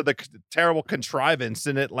opposed to the terrible contrivance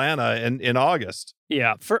in Atlanta in August.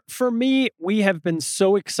 Yeah. For me, we have been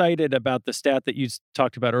so excited about the stat that you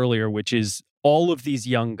talked about earlier, which is all of these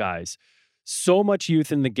young guys. So much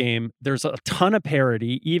youth in the game. There's a ton of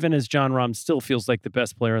parity, even as Jon Rahm still feels like the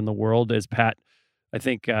best player in the world, as Pat, I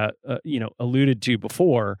think, alluded to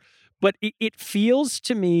before. But it feels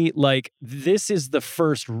to me like this is the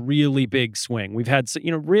first really big swing. We've had,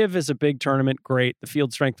 Riv is a big tournament. Great. The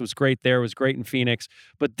field strength was great there. It was great in Phoenix.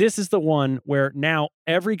 But this is the one where now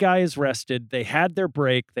every guy is rested. They had their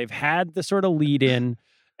break. They've had the sort of lead in.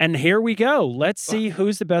 And here we go. Let's see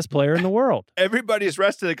who's the best player in the world. Everybody's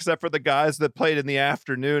rested except for the guys that played in the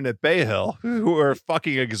afternoon at Bay Hill, who are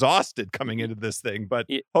fucking exhausted coming into this thing. But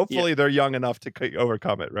hopefully they're young enough to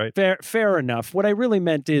overcome it, right? Fair enough. What I really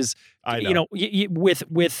meant is,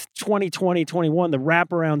 with 2020, 21, the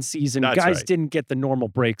wraparound season, guys didn't get the normal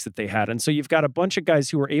breaks that they had. And so you've got a bunch of guys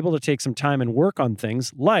who are able to take some time and work on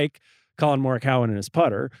things like Colin Morikawa and his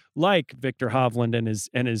putter, like Victor Hovland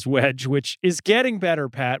and his wedge, which is getting better,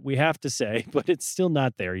 Pat, we have to say, but it's still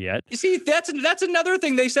not there yet. You see, that's another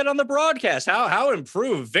thing they said on the broadcast, how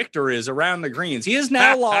improved Victor is around the greens. He has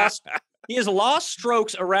now lost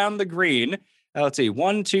strokes around the green. Let's see,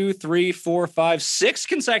 1, 2, 3, 4, 5, 6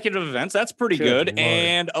 consecutive events. That's pretty good.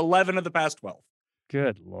 And 11 of the past 12.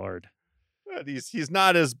 Good Lord. He's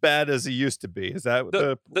not as bad as he used to be. Is that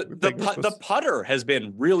the putter has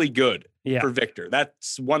been really good for Victor?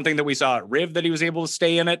 That's one thing that we saw at Riv, that he was able to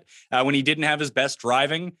stay in it when he didn't have his best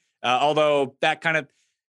driving. Although that kind of,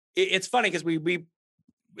 it's funny because we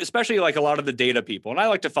especially like a lot of the data people, and I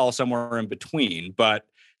like to fall somewhere in between, but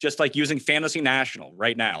just like using Fantasy National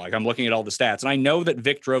right now, like I'm looking at all the stats, and I know that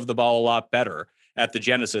Vic drove the ball a lot better at the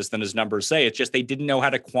Genesis than his numbers say. It's just they didn't know how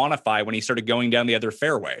to quantify when he started going down the other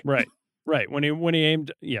fairway. Right. When he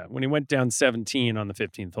went down 17 on the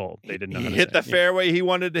 15th hole, they didn't know how to hit the fairway he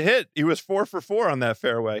wanted to hit. He was 4 for 4 on that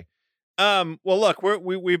fairway. Well, look,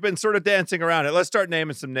 we've been sort of dancing around it. Let's start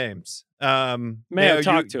naming some names. Mayo,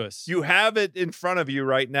 talk to us. You have it in front of you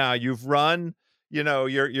right now. You've run, your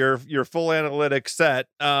full analytics set.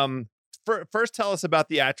 First, tell us about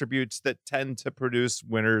the attributes that tend to produce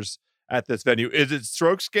winners at this venue. Is it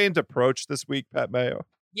strokes gained approach this week, Pat Mayo?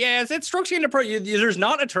 Yeah, it's strokes gained approach. There's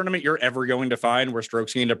not a tournament you're ever going to find where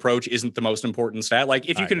strokes gained approach isn't the most important stat. Like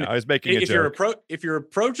if you can, I was making a joke. If your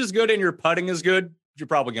approach is good and your putting is good, you're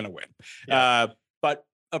probably going to win. Yeah. But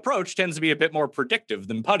approach tends to be a bit more predictive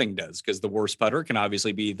than putting does, because the worst putter can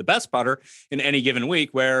obviously be the best putter in any given week,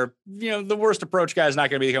 where, the worst approach guy is not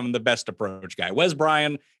going to become the best approach guy. Wes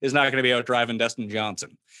Bryan is not going to be out driving Dustin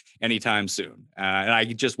Johnson anytime soon. And I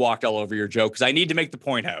just walked all over your joke because I need to make the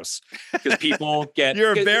point, House, because people get...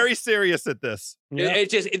 You're very serious at this.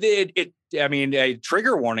 I mean, a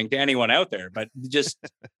trigger warning to anyone out there, but just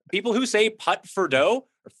people who say putt for dough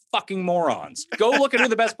are fucking morons. Go look at who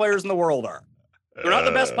the best players in the world are. They're not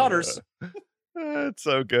the best putters. It's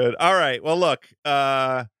so good. All right. Well, look,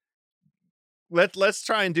 let's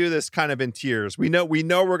try and do this kind of in tiers. We know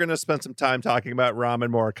we're going to spend some time talking about Ramen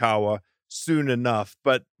Morikawa soon enough,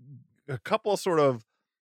 but a couple sort of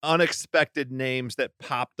unexpected names that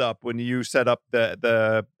popped up when you set up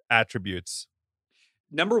the attributes.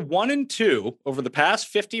 Number 1 and 2 over the past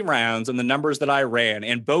 50 rounds and the numbers that I ran,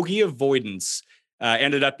 and bogey avoidance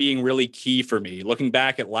ended up being really key for me. Looking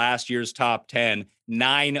back at last year's top 10,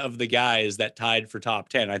 9 of the guys that tied for top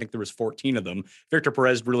 10, I think there was 14 of them. Victor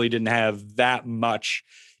Perez really didn't have that much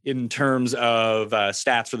in terms of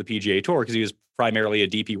stats for the PGA Tour because he was primarily a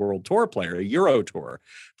DP World Tour player, a Euro Tour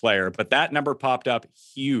player. But that number popped up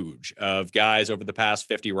huge of guys over the past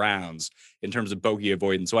 50 rounds in terms of bogey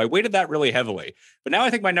avoidance. So I weighted that really heavily. But now I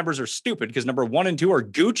think my numbers are stupid because number 1 and 2 are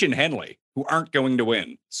Gooch and Henley, who aren't going to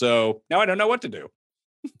win. So now I don't know what to do.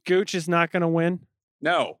 Gooch is not going to win?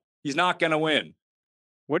 No, he's not going to win.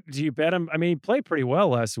 What do you bet him? I mean, he played pretty well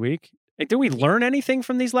last week. Hey, did we learn anything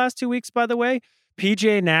from these last 2 weeks, by the way?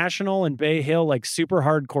 PGA National and Bay Hill, like super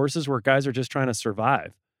hard courses where guys are just trying to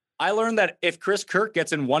survive. I learned that if Chris Kirk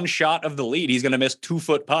gets in one shot of the lead, he's going to miss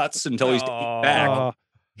 2-foot putts until he's back.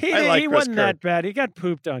 He wasn't that bad. He got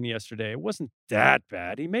pooped on yesterday. It wasn't that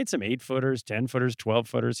bad. He made some 8-footers, 10-footers,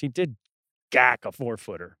 12-footers. He did gack a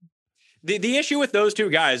 4-footer. The issue with those two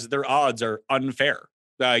guys, their odds are unfair.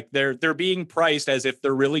 Like they're being priced as if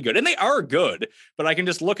they're really good, and they are good. But I can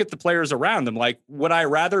just look at the players around them. Like, would I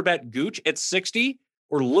rather bet Gooch at 60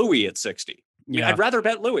 or Louis at 60? Yeah. I'd rather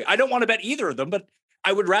bet Louis. I don't want to bet either of them, but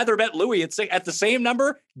I would rather bet Louis at the same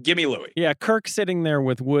number. Give me Louis. Yeah, Kirk sitting there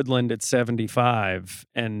with Woodland at 75,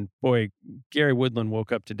 and boy, Gary Woodland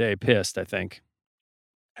woke up today pissed, I think.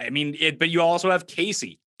 I mean, but you also have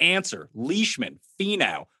Casey, Answer, Leishman,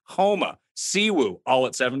 Finau, Homa, Siwoo, all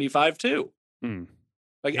at 75 too.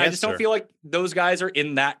 Like, I just don't feel like those guys are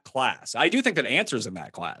in that class. I do think that Answer's in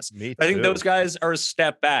that class. Me too. I think those guys are a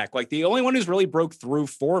step back. Like, the only one who's really broke through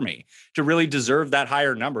for me to really deserve that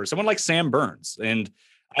higher number, someone like Sam Burns. And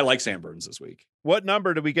I like Sam Burns this week. What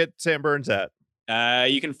number do we get Sam Burns at?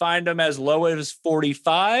 You can find him as low as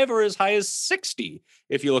 45 or as high as 60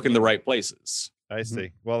 if you look in the right places. I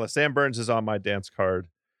see. Well, Sam Burns is on my dance card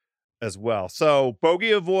as well. So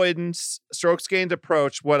bogey avoidance, strokes gained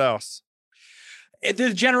approach. What else?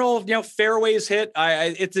 The general, fairways hit.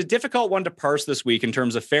 It's a difficult one to parse this week in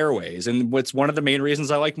terms of fairways. And what's one of the main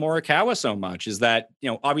reasons I like Morikawa so much is that,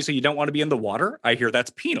 obviously you don't want to be in the water. I hear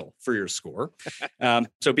that's penal for your score.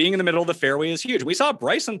 So being in the middle of the fairway is huge. We saw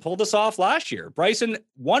Bryson pull this off last year. Bryson,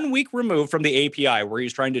 1 week removed from the API where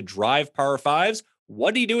he's trying to drive par fives.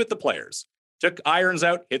 What did he do with the players? Took irons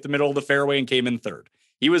out, hit the middle of the fairway, and came in third.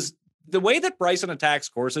 The way that Bryson attacks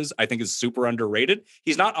courses, I think, is super underrated.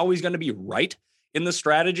 He's not always going to be right in the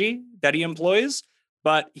strategy that he employs,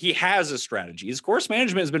 but he has a strategy. His course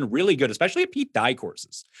management has been really good, especially at Pete Dye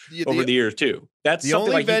courses over the years too. That's the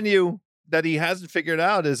only venue that he hasn't figured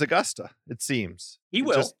out is Augusta. It seems he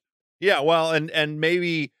will. Well, and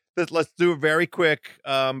maybe let's do it very quick.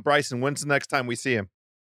 Bryson, when's the next time we see him?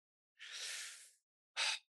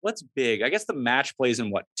 What's big? I guess the match plays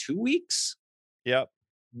in 2 weeks? Yep.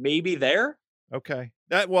 Maybe there. Okay.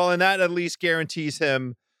 That at least guarantees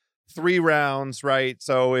him 3 rounds, right?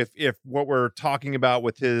 So if what we're talking about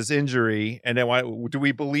with his injury, and then do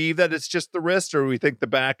we believe that it's just the wrist, or do we think the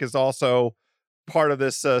back is also part of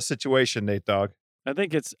this situation, Nate Dogg? I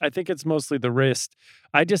think it's mostly the wrist.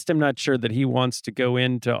 I just am not sure that he wants to go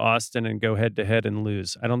into Austin and go head to head and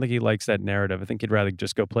lose. I don't think he likes that narrative. I think he'd rather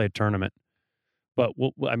just go play a tournament. But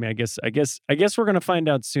I guess we're going to find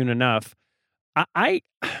out soon enough.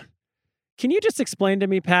 Can you just explain to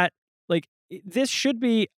me, Pat? Like, this should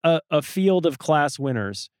be a field of class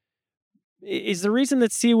winners. Is the reason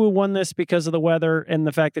that Siwoo won this because of the weather and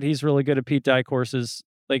the fact that he's really good at Pete Dye courses?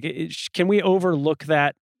 Like, can we overlook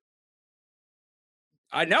that?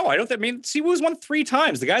 I know. I don't. Siwoo's won 3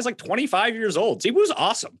 times. The guy's like 25 years old. Siwoo's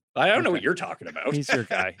awesome. I don't know what you're talking about. He's your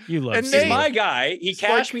guy. You love. And he's my guy. He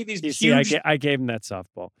cashed me these huge. See, I gave him that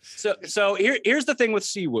softball. So here's the thing with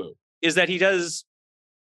Siwoo is that he does.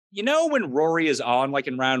 When Rory is on, like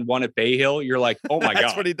in round 1 at Bay Hill, you're like, oh my God.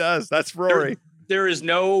 That's what he does. That's Rory. There is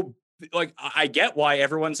no like, I get why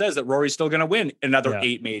everyone says that Rory's still going to win another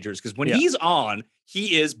 8 majors, because when he's on,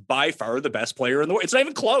 he is by far the best player in the world. It's not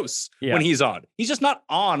even close when he's on. He's just not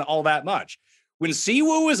on all that much. When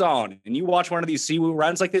Siwoo is on, and you watch one of these Siwoo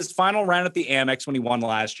runs, like his final round at the Amex when he won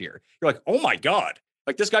last year, you're like, oh my God,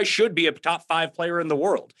 like this guy should be a top 5 player in the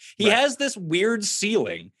world. He has this weird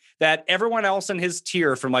ceiling that everyone else in his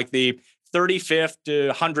tier, from like the 35th to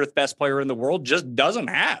 100th best player in the world, just doesn't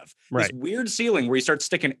have. This weird ceiling where he starts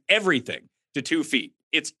sticking everything to 2 feet.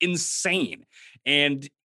 It's insane. And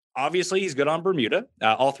obviously, he's good on Bermuda.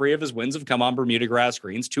 All 3 of his wins have come on Bermuda grass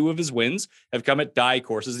greens. 2 of his wins have come at Dye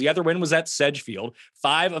courses. The other win was at Sedgefield.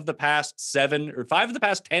 5 of the past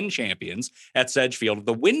 10 champions at Sedgefield,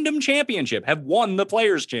 the Wyndham Championship, have won the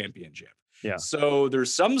Players Championship. Yeah. So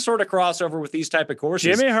there's some sort of crossover with these type of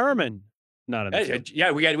courses. Jimmy Herman, not in the field.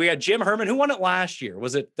 Yeah, we got Jim Herman. Who won it last year?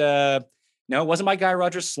 Was it? No, it wasn't my guy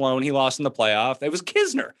Roger Sloan. He lost in the playoff. It was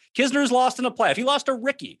Kisner. Kisner's lost in a playoff. He lost to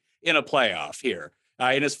Ricky in a playoff here.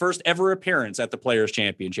 In his first ever appearance at the Players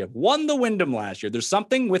Championship. Won the Wyndham last year. There's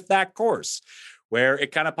something with that course where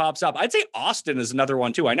it kind of pops up. I'd say Austin is another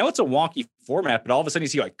one too. I know it's a wonky format, but all of a sudden you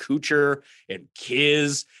see like Kuchar and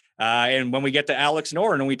Kiz. And when we get to Alex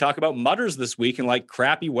Noren and we talk about mutters this week in like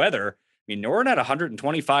crappy weather, I mean, Noren at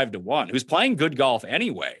 125 to 1, who's playing good golf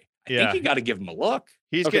anyway. I think you got to give him a look.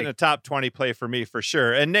 He's getting a top 20 play for me for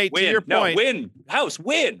sure. And Nate, to your point, win.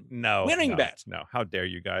 Winning bet. No, how dare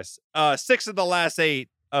you guys? 6 of the last 8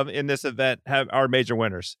 in this event are major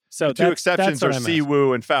winners. So the 2 exceptions are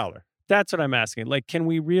Siwoo and Fowler. That's what I'm asking. Like, can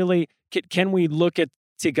we really? Can we look at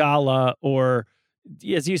Tigala or,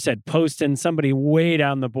 as you said, Poston, somebody way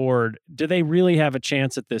down the board? Do they really have a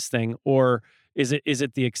chance at this thing, or is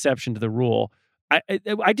it the exception to the rule?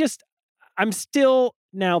 I'm still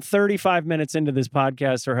now 35 minutes into this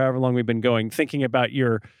podcast, or however long we've been going, thinking about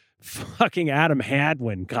your fucking Adam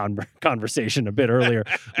Hadwin conversation a bit earlier.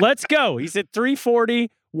 Let's go. He's at 340.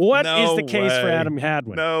 What is the case for Adam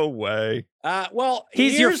Hadwin? No way. Well,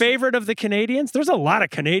 he's your favorite of the Canadians. There's a lot of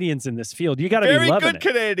Canadians in this field. You got to be loving it. Very good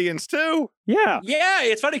Canadians too. Yeah. Yeah.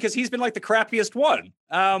 It's funny because he's been like the crappiest one.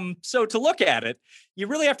 So to look at it, you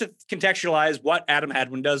really have to contextualize what Adam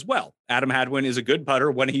Hadwin does well. Adam Hadwin is a good putter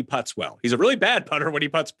when he putts well. He's a really bad putter when he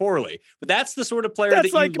putts poorly. But that's the sort of player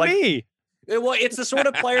that's like me. Well, it's the sort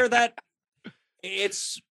of player that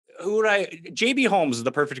JB Holmes is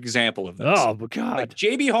the perfect example of this. Oh, my God. Like,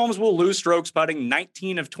 JB Holmes will lose strokes putting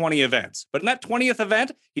 19 of 20 events. But in that 20th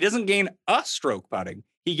event, he doesn't gain a stroke putting.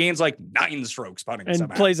 He gains like 9 strokes putting and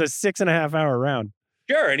somehow. Plays a 6.5 hour round.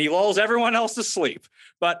 Sure, and he lulls everyone else to sleep.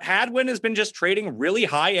 But Hadwin has been just trading really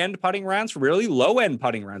high-end putting rounds for really low-end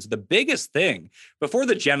putting rounds. The biggest thing before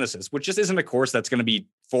the Genesis, which just isn't a course that's going to be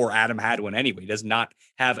for Adam Hadwin anyway, he does not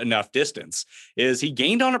have enough distance, is he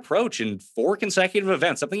gained on approach in 4 consecutive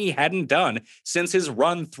events, something he hadn't done since his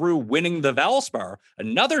run through winning the Valspar,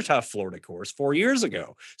 another tough Florida course 4 years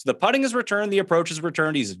ago. So the putting is returned, the approach is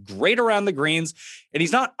returned. He's great around the greens, and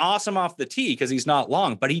he's not awesome off the tee because he's not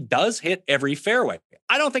long, but he does hit every fairway.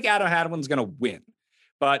 I don't think Adam Hadwin's going to win.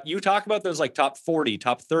 But you talk about those like top 40,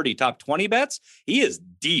 top 30, top 20 bets. He is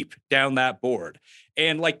deep down that board.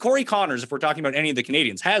 And like Corey Connors, if we're talking about any of the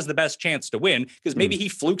Canadians, has the best chance to win because maybe he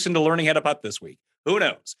flukes into learning how to putt this week. Who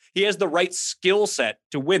knows? He has the right skill set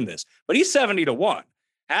to win this, but he's 70 to 1.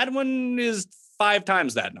 Hadwin is 5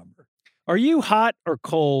 times that number. Are you hot or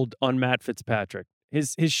cold on Matt Fitzpatrick?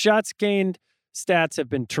 His shots gained stats have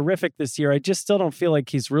been terrific this year. I just still don't feel like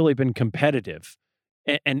he's really been competitive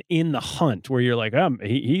and in the hunt where you're like,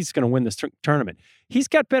 he's going to win this tournament. He's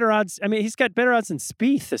got better odds. I mean, he's got better odds than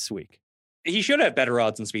Spieth this week. He should have better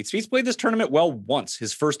odds than Spieth. Spieth's played this tournament well once,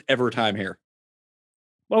 his first ever time here.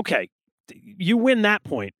 Okay, you win that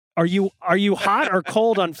point. Are you hot or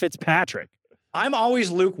cold on Fitzpatrick? I'm always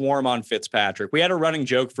lukewarm on Fitzpatrick. We had a running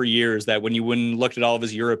joke for years that when you looked at all of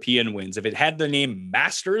his European wins, if it had the name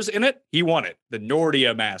Masters in it, he won it. The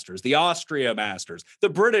Nordia Masters, the Austria Masters, the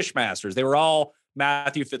British Masters, they were all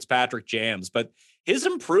Matthew Fitzpatrick jams. But his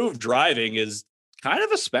improved driving is kind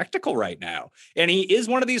of a spectacle right now. And he is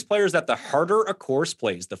one of these players that the harder a course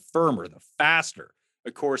plays, the firmer, the faster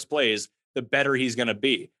a course plays, the better he's going to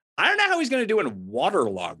be. I don't know how he's going to do in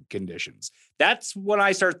waterlogged conditions. That's when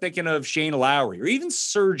I start thinking of Shane Lowry or even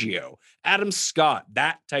Sergio, Adam Scott,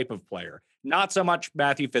 that type of player. Not so much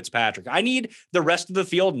Matthew Fitzpatrick. I need the rest of the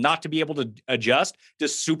field not to be able to adjust to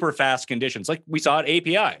super fast conditions like we saw at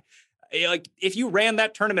API. Like if you ran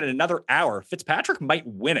that tournament in another hour, Fitzpatrick might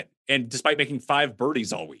win it. And despite making 5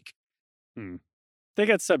 birdies all week. They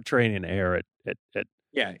got subterranean air at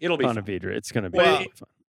yeah, it'll be Ponte Vedra. It's going to be fun.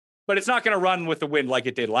 But it's not going to run with the wind like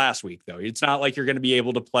it did last week, though. It's not like you're going to be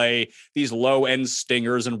able to play these low-end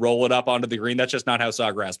stingers and roll it up onto the green. That's just not how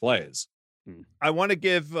Sawgrass plays. I want to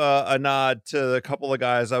give a nod to a couple of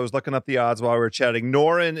guys. I was looking up the odds while we were chatting.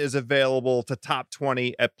 Noren is available to top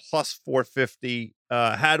 20 at plus 450.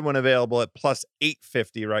 Had one available at plus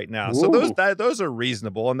 850 right now. Ooh. So those are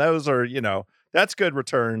reasonable, and those are, that's good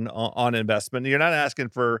return on investment. You're not asking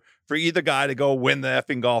for either guy to go win the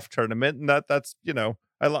effing golf tournament, and that's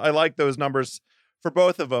I like those numbers for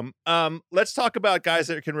both of them. Let's talk about guys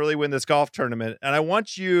that can really win this golf tournament, and I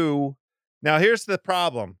want you. Now, here's the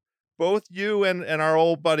problem. Both you and our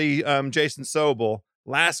old buddy Jason Sobel,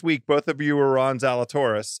 last week, both of you were on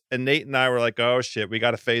Zalatoris, and Nate and I were like, oh, shit, we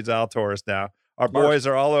got to fade Zalatoris now. Our boys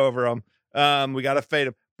are all over him. We got to fade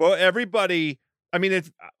him. But everybody, I mean,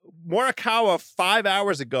 if Morikawa 5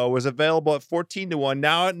 hours ago was available at 14-1.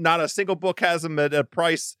 Now, not a single book has him at a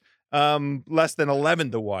price less than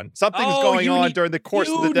 11-1. Something's going on during the course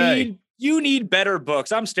of the day. You need better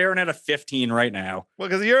books. I'm staring at a 15 right now. Well,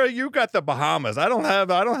 because you got the Bahamas. I don't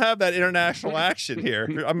have that international action here.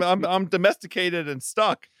 I'm domesticated and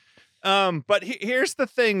stuck. But here's the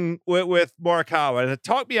thing with Morikawa, and it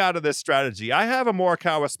talked me out of this strategy. I have a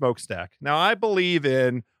Morikawa smokestack. Now, I believe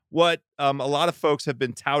in what a lot of folks have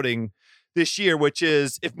been touting this year, which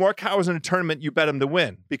is if Morikawa's in a tournament, you bet him to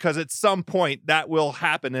win, because at some point that will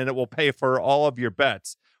happen and it will pay for all of your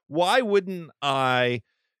bets. Why wouldn't I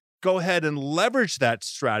go ahead and leverage that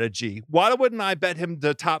strategy? Why wouldn't I bet him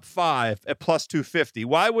to top 5 at plus 250?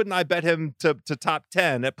 Why wouldn't I bet him to top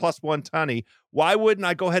 10 at plus 120? Why wouldn't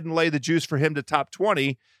I go ahead and lay the juice for him to top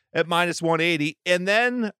 20 at minus 180? And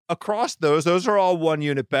then across those are all 1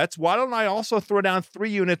 unit bets. Why don't I also throw down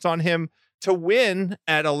 3 units on him to win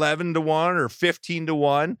at 11-1 or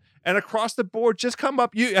 15-1? And across the board, just come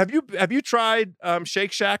up. Have you tried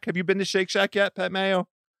Shake Shack? Have you been to Shake Shack yet, Pat Mayo?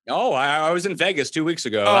 Oh, I was in Vegas 2 weeks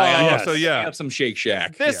ago. So yeah, I have some Shake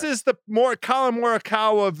Shack. This is the Colin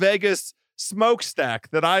Morikawa Vegas smokestack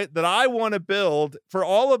that I want to build for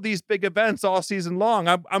all of these big events all season long.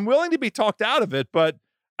 I'm willing to be talked out of it, but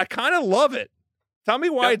I kind of love it. Tell me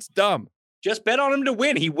why it's dumb. Just bet on him to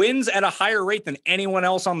win. He wins at a higher rate than anyone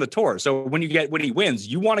else on the tour. So when he wins,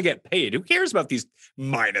 you want to get paid. Who cares about these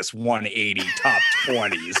minus 180 top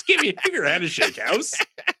 20s? Give your head a shake, House.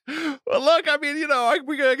 Well, look, I mean,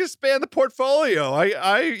 we gotta expand the portfolio.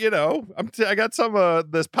 I got some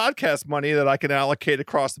of this podcast money that I can allocate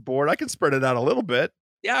across the board. I can spread it out a little bit.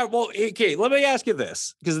 Yeah, well, okay, let me ask you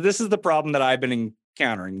this, because this is the problem that I've been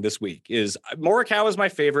encountering this week, is Morikawa is my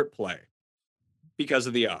favorite play because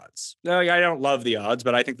of the odds. No, I don't love the odds,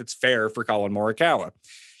 but I think that's fair for Colin Morikawa,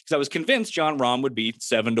 because I was convinced Jon Rahm would be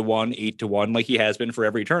 7-1, 8-1, like he has been for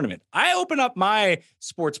every tournament. I open up my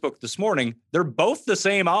sports book this morning. They're both the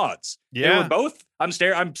same odds. Yeah. They were both. I'm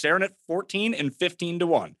staring at 14 and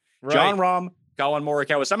 15-1. Right. Jon Rahm, Colin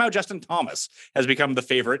Morikawa. Somehow Justin Thomas has become the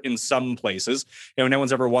favorite in some places. No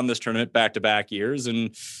one's ever won this tournament back-to-back years,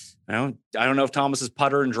 and I don't know if Thomas's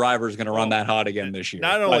putter and driver is going to run that hot again this year.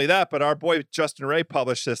 Not only that, but our boy Justin Ray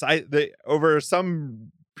published this. Over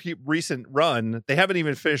some recent run, they haven't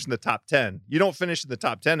even finished in the top 10. You don't finish in the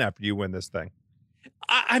top 10 after you win this thing.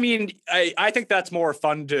 I mean, I think that's more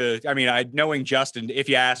fun knowing Justin, if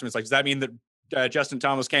you ask him, it's like, does that mean that Justin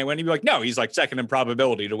Thomas can't win? He'd be like, no, he's like second in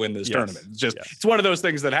probability to win this tournament. It's just, it's one of those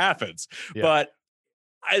things that happens. Yeah. But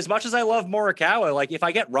as much as I love Morikawa, like if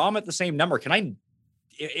I get Rahm at the same number,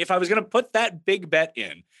 if I was going to put that big bet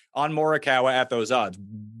in on Morikawa at those odds,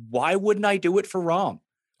 why wouldn't I do it for Rahm?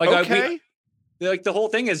 Okay. The whole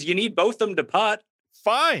thing is you need both them to putt.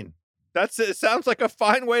 Fine. It sounds like a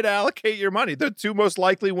fine way to allocate your money. The 2 most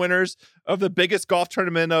likely winners of the biggest golf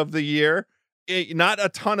tournament of the year. Not a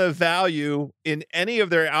ton of value in any of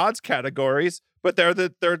their odds categories, but they're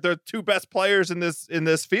the 2 best players in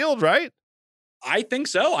this field, right? I think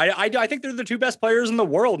so. I think they're the 2 best players in the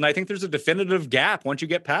world, and I think there's a definitive gap once you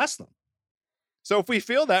get past them. So if we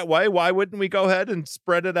feel that way, why wouldn't we go ahead and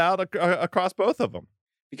spread it out across both of them?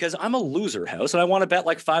 Because I'm a loser, House, and I want to bet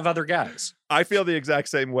like 5 other guys. I feel the exact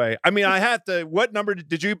same way. I mean, I have to. What number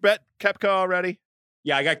did you bet Koepka already?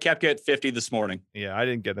 Yeah, I got Koepka at 50 this morning. Yeah, I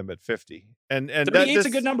didn't get him at 50. And 38's a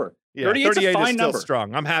good number. Yeah, 38's 38 a fine is still number.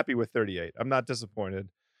 Strong. I'm happy with 38. I'm not disappointed.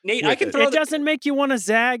 Nate, I can throw. It doesn't make you want to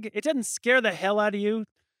zag. It doesn't scare the hell out of you.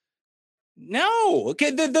 No. Okay.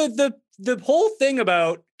 The whole thing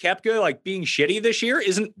about Koepka like being shitty this year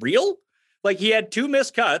isn't real. Like he had 2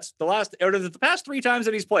 missed cuts out of the past 3 times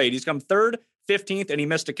that he's played. He's come 3rd, 15th, and he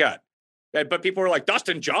missed a cut. But people were like,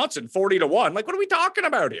 Dustin Johnson, 40-1. Like, what are we talking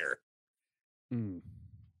about here?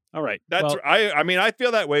 All right. I mean, I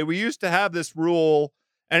feel that way. We used to have this rule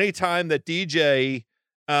anytime that DJ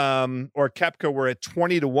or Koepka were at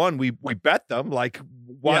 20-1, we bet them. Like,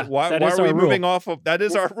 why are we moving off of that?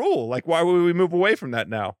 Is our rule. Like, why would we move away from that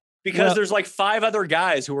now? Because there's like 5 other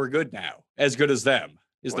guys who are good now, as good as them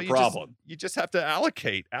is the problem. You just have to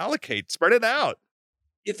allocate, spread it out.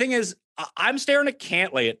 The thing is, I'm staring at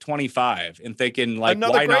Cantlay at 25 and thinking, like,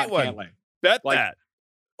 Another why great not one. Cantlay? Bet Like, that.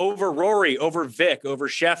 Over Rory, over Vic, over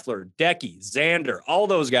Scheffler, Decky, Xander, all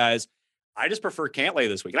those guys. I just prefer Cantlay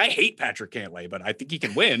this week. And I hate Patrick Cantlay, but I think he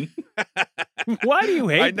can win. Why do you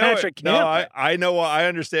hate Patrick Cantlay? No, I know. I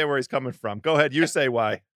understand where he's coming from. Go ahead. You say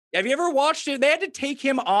why. Have you ever watched it? They had to take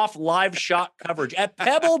him off live shot coverage at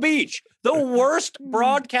Pebble Beach, the worst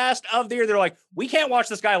broadcast of the year. They're like, we can't watch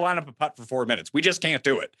this guy line up a putt for 4 minutes. We just can't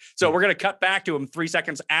do it. So we're going to cut back to him 3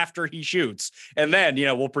 seconds after he shoots. And then,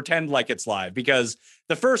 we'll pretend like it's live, because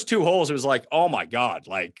the first 2 holes, it was like, oh my God,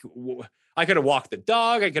 like I could have walked the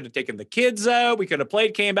dog. I could have taken the kids out. We could have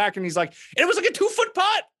played, came back. And he's like, it was like a 2-foot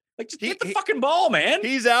putt. Like, just hit the fucking ball, man.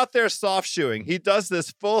 He's out there soft shoeing. He does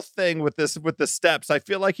this full thing with the steps. I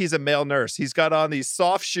feel like he's a male nurse. He's got on these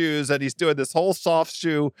soft shoes and he's doing this whole soft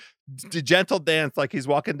shoe gentle dance like he's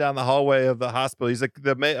walking down the hallway of the hospital. He's like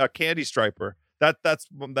a candy striper. That's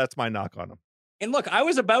my knock on him. And look, I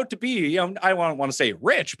was about to be, I don't want to say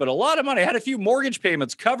rich, but a lot of money. I had a few mortgage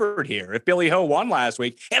payments covered here if Billy Ho won last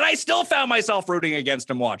week, and I still found myself rooting against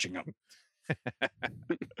him watching him.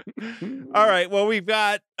 All right. Well, we've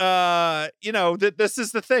got, this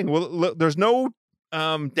is the thing. Well, there's no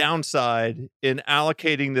downside in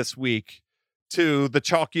allocating this week to the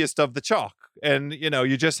chalkiest of the chalk. And,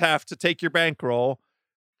 you just have to take your bankroll,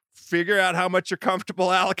 figure out how much you're comfortable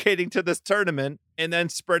allocating to this tournament, and then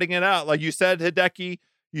spreading it out. Like you said, Hideki,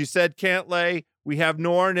 you said Cantlay. We have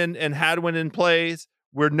Norn and Hadwin in plays.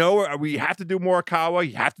 We have to do Morikawa.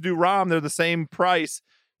 You have to do Rahm. They're the same price.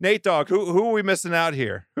 Nate Dogg, who are we missing out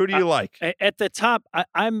here? Who do you like? At the top,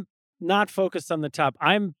 I'm not focused on the top.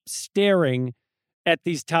 I'm staring at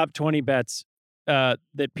these top 20 bets that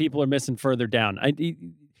people are missing further down.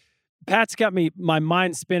 Pat's got my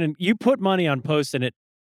mind spinning. You put money on Poston at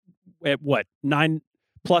what,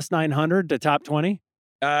 plus 900 to top 20?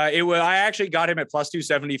 I actually got him at plus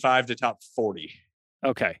 275 to top 40.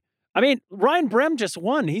 Okay. I mean, Ryan Brehm just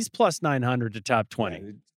won. He's plus 900 to top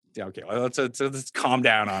 20. Okay, well, let's calm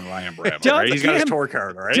down on Ryan Brehm. Right? He's got his tour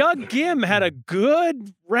card, right? Doug Gim had a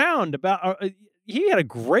good round. He had a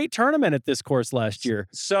great tournament at this course last year.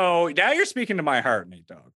 So now you're speaking to my heart, Nate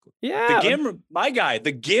Dogg. Yeah,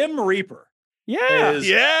 the Gim Reaper. Yeah,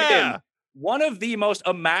 is one of the most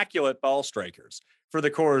immaculate ball strikers for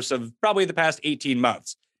the course of probably the past 18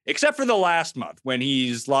 months, except for the last month when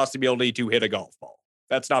he's lost the ability to hit a golf ball.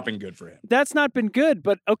 That's not been good for him. That's not been good.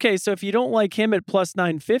 But okay, so if you don't like him at plus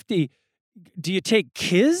 950, do you take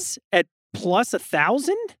Kiz at plus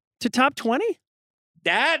 1,000 to top 20?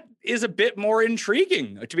 That is a bit more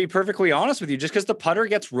intriguing, to be perfectly honest with you, just because the putter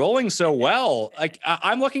gets rolling so well. Like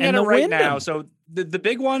I'm looking at it right now. So the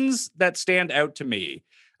big ones that stand out to me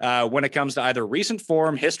when it comes to either recent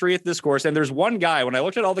form, history at this course, and there's one guy, when I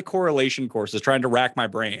looked at all the correlation courses trying to rack my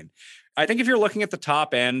brain, I think if you're looking at the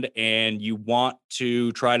top end and you want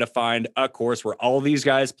to try to find a course where all these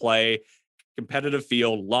guys play, competitive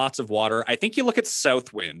field, lots of water, I think you look at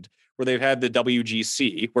Southwind, where they've had the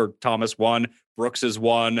WGC, where Thomas won, Brooks has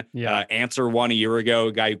won, Answer won a year ago,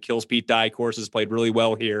 a guy who kills Pete Dye courses, played really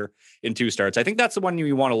well here in 2 starts. I think that's the one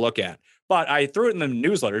you want to look at. But I threw it in the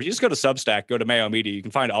newsletter. You just go to Substack, go to Mayo Media. You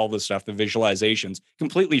can find all this stuff, the visualizations,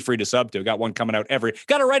 completely free to sub to. Got one coming out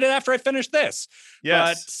got to write it after I finish this.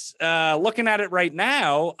 Yes. But looking at it right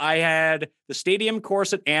now, I had the stadium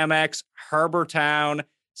course at Amex, Harbor Town,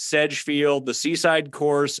 Sedgefield, the Seaside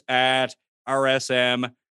course at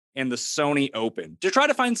RSM, and the Sony Open to try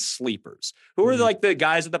to find sleepers who are like the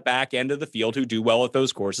guys at the back end of the field who do well at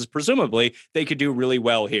those courses. Presumably, they could do really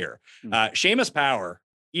well here. Seamus Power,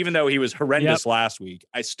 even though he was horrendous last week,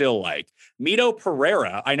 I still like. Mito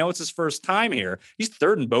Pereira, I know it's his first time here. He's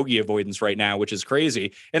third in bogey avoidance right now, which is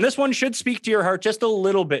crazy. And this one should speak to your heart just a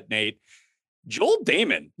little bit, Nate. Joel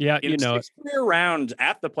Damon, in his career round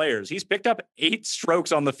at the Players, he's picked up 8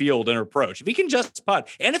 strokes on the field in approach. If he can just putt,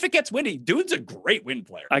 and if it gets windy, dude's a great wind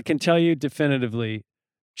player. I can tell you definitively,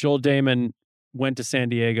 Joel Damon went to San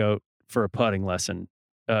Diego for a putting lesson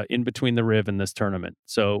in between the Riv and this tournament.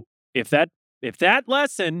 So if that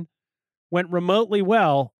lesson went remotely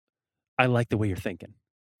well, I like the way you're thinking.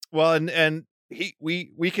 Well, and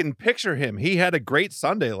we can picture him. He had a great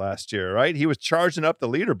Sunday last year, right? He was charging up the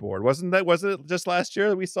leaderboard. Wasn't it just last year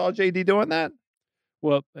that we saw JD doing that?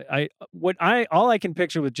 Well, all I can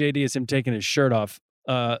picture with JD is him taking his shirt off.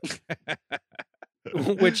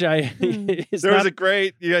 which I is There was not, a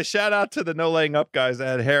great shout out to the No Laying Up guys that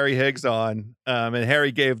had Harry Higgs on, and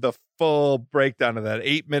Harry gave the full breakdown of that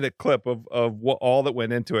 8-minute clip of what all that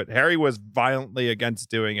went into it. Harry was violently against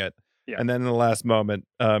doing it, and then in the last moment,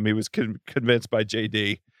 he was convinced by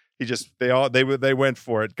JD. They went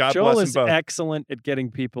for it. God Joel bless is them both. excellent at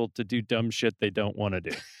getting people to do dumb shit they don't want to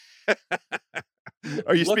do.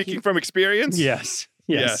 Are you speaking from experience? Yes.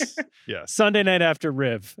 Yes. Sunday night after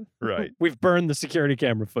Riv. Right. We've burned the security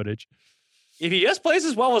camera footage. If he just plays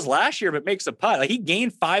as well as last year, but makes a putt, like he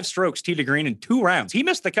gained 5 strokes tee to green in 2 rounds. He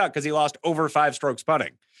missed the cut because he lost over 5 strokes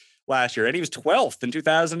putting last year, and he was 12th in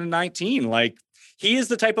 2019. Like, he is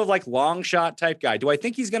the type of like long shot type guy. Do I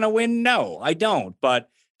think he's going to win? No, I don't. But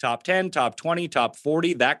top 10, top 20, top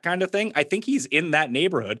 40, that kind of thing. I think he's in that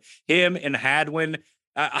neighborhood. Him and Hadwin.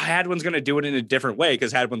 Hadwin's going to do it in a different way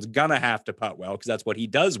because Hadwin's going to have to putt well because that's what he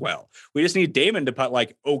does well. We just need Damon to putt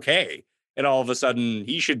like okay. And all of a sudden,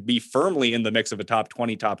 he should be firmly in the mix of a top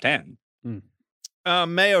 20, top 10.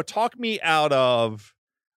 Mayo, talk me out of...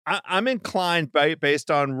 I'm inclined,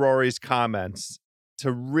 based on Rory's comments,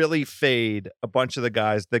 to really fade a bunch of the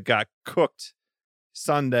guys that got cooked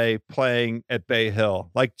Sunday playing at Bay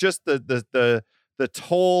Hill. Like, just the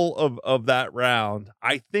toll of that round.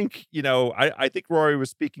 I think, I think Rory was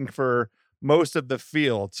speaking for most of the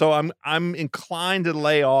field. So I'm inclined to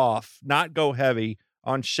lay off, not go heavy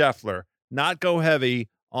on Scheffler, not go heavy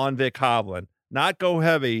on Vic Hovland, not go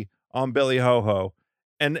heavy on Billy Ho-Ho.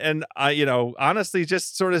 And I, honestly,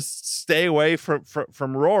 just sort of stay away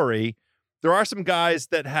from Rory. There are some guys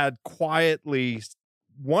that had quietly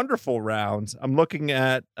wonderful rounds. I'm looking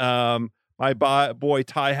at my boy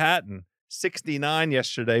Ty Hatton, 69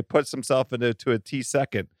 yesterday, puts himself into a T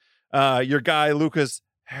second. Your guy Lucas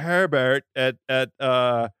Herbert at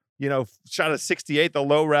shot a 68, the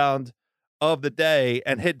low round of the day,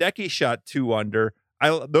 and Hideki shot 2 under.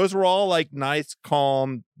 Those were all like nice,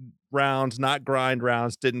 calm rounds, not grind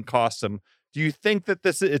rounds, didn't cost them. Do you think that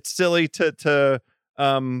it's silly to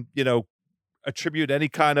attribute any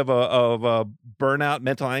kind of a burnout,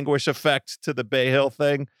 mental anguish effect to the Bay Hill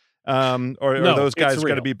thing? Or are those guys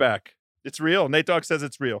going to be back? It's real. Nate Dogg says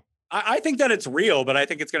it's real. I think that it's real, but I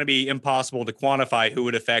think it's going to be impossible to quantify who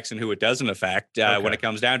it affects and who it doesn't affect when it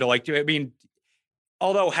comes down to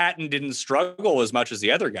although Hatton didn't struggle as much as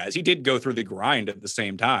the other guys, he did go through the grind at the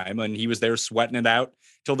same time, and he was there sweating it out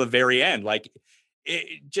till the very end. Like,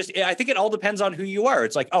 I think it all depends on who you are.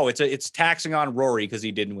 It's like, it's taxing on Rory because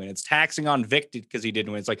he didn't win. It's taxing on Vic because he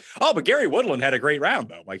didn't win. It's like, but Gary Woodland had a great round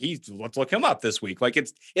though. Like, let's look him up this week. Like,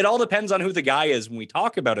 it all depends on who the guy is when we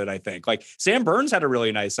talk about it. I think like Sam Burns had a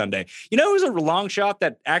really nice Sunday. It was a long shot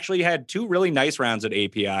that actually had 2 really nice rounds at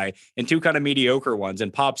API and 2 kind of mediocre ones,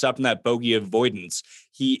 and pops up in that bogey avoidance.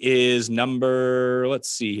 He is number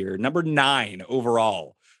 9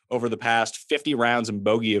 overall over the past 50 rounds in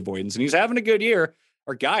bogey avoidance, and he's having a good year.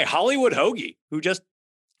 Our guy, Hollywood Hoagie, who just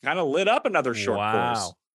kind of lit up another short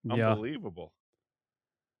course. Unbelievable.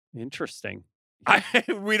 Interesting.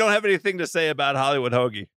 We don't have anything to say about Hollywood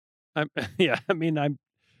Hoagie. I'm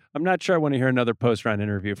not sure I want to hear another post-round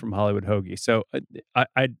interview from Hollywood Hoagie. So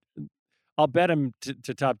I'll bet him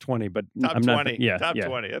to top 20, but top I'm 20. not. Top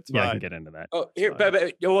 20. That's fine. Yeah, I can get into that.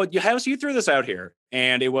 You threw this out here,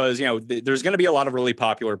 and it was, there's going to be a lot of really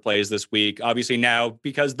popular plays this week. Obviously now,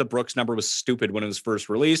 because the Brooks number was stupid when it was first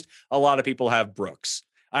released, a lot of people have Brooks.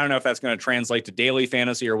 I don't know if that's going to translate to daily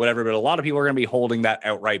fantasy or whatever, but a lot of people are going to be holding that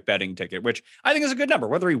outright betting ticket, which I think is a good number.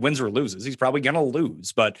 Whether he wins or loses, he's probably going to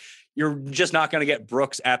lose, but you're just not going to get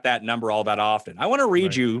Brooks at that number all that often. I want to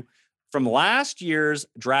read you from last year's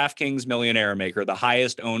DraftKings Millionaire Maker, the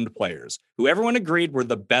highest owned players, who everyone agreed were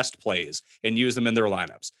the best plays and used them in their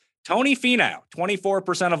lineups. Tony Finau,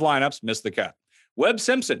 24% of lineups, missed the cut. Webb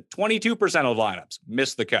Simpson, 22% of lineups,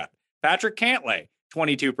 missed the cut. Patrick Cantlay,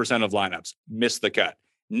 22% of lineups, missed the cut.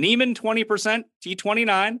 Neiman, 20%,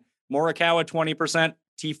 T29. Morikawa, 20%,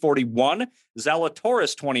 T41.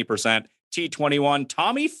 Zalatoris, 20%, T21.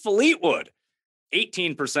 Tommy Fleetwood,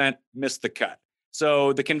 18%, missed the cut.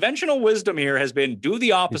 So the conventional wisdom here has been do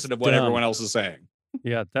the opposite of what everyone else is saying.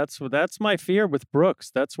 Yeah, that's my fear with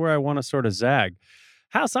Brooks. That's where I want to sort of zag.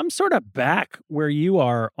 House, I'm sort of back where you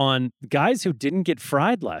are on guys who didn't get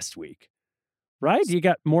fried last week, right? You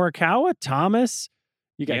got Morikawa, Thomas,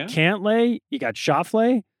 you got Cantlay, you got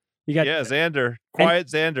Schauffele, you got Xander,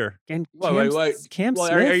 Xander, and Cam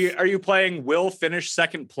Smith. Are you playing Will finish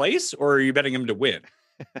second place, or are you betting him to win?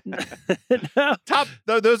 No.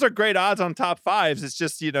 Those are great odds on top 5s. It's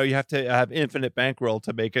just, you have to have infinite bankroll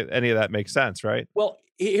to make any of that make sense, right? Well,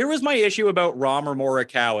 here was my issue about Rahm or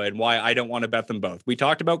Morikawa and why I don't want to bet them both. We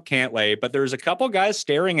talked about Cantlay, but there's a couple guys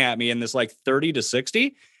staring at me in this like 30 to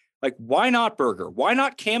 60. Like, why not Berger? Why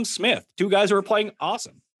not Cam Smith? Two guys who are playing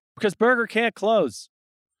awesome. Because Berger can't close.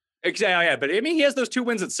 Exactly. Yeah, but I mean, he has those 2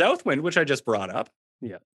 wins at Southwind, which I just brought up.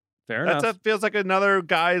 Yeah, fair enough. That feels like another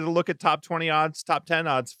guy to look at top 20 odds, top 10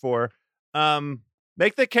 odds for.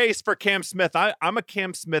 Make the case for Cam Smith. I'm a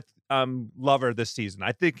Cam Smith lover this season.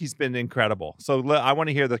 I think he's been incredible. So I want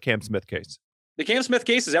to hear the Cam Smith case. The Cam Smith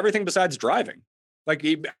case is everything besides driving. Like,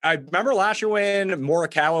 I remember last year when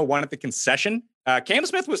Morikawa won at the concession. Cam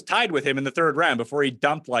Smith was tied with him in the 3rd round before he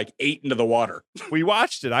dumped like 8 into the water. We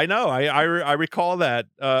watched it. I know. I recall that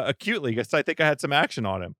acutely because I think I had some action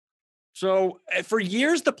on him. So for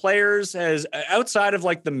years, the players has outside of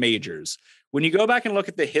like the majors, when you go back and look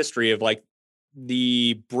at the history of like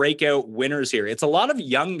the breakout winners here, it's a lot of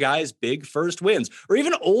young guys, big first wins, or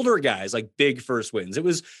even older guys like big first wins. It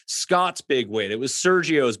was Scott's big win. It was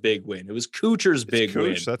Sergio's big win. It was Kuchar's big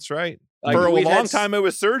win. That's right. Like, for a long time, it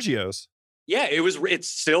was Sergio's. Yeah, it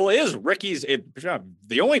still is Ricky's.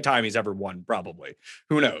 The only time he's ever won, probably.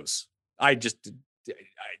 Who knows?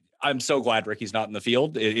 I'm so glad Ricky's not in the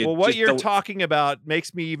field. What you're talking about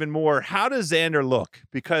makes me even more. How does Xander look?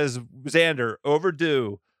 Because Xander,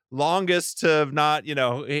 overdue, longest to have not,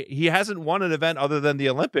 he hasn't won an event other than the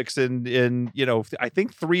Olympics in I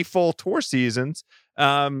think 3 full tour seasons.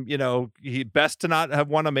 He best to not have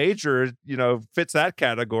won a major, fits that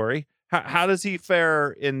category. How does he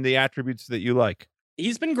fare in the attributes that you like?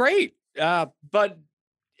 He's been great. But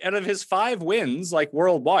out of his 5 wins, like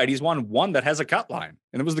worldwide, he's won 1 that has a cut line.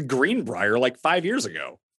 And it was the Greenbrier like 5 years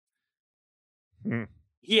ago.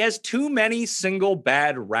 He has too many single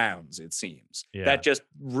bad rounds, it seems, that just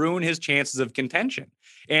ruin his chances of contention.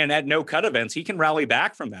 And at no cut events, he can rally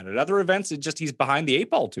back from that. At other events, he's behind the 8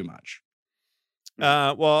 ball too much.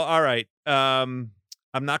 Well, all right.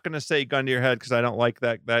 I'm not going to say gun to your head because I don't like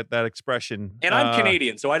that expression. And I'm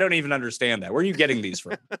Canadian, so I don't even understand that. Where are you getting these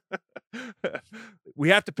from? We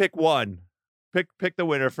have to pick one. Pick the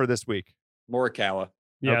winner for this week. Morikawa.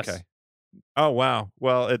 Yes. Okay. Oh, wow.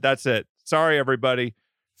 Well, that's it. Sorry, everybody.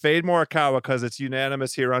 Fade Morikawa because it's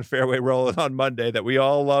unanimous here on Fairway Rolling on Monday that we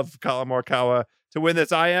all love Collin Morikawa to win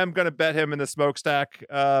this. I am going to bet him in the smokestack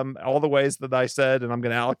all the ways that I said, and I'm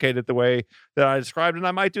going to allocate it the way that I described. And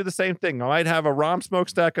I might do the same thing. I might have a Rahm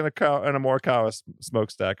smokestack and a Morikawa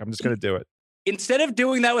smokestack. I'm just going to do it. Instead of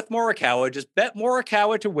doing that with Morikawa, just bet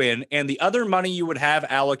Morikawa to win, and the other money you would have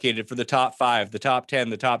allocated for the top 5, the top 10,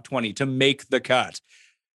 the top 20 to make the cut.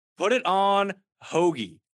 Put it on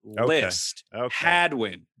Hoagie, List,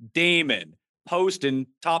 Hadwin, Damon, Poston,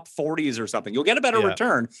 top 40s or something. You'll get a better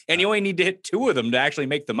return, and you only need to hit 2 of them to actually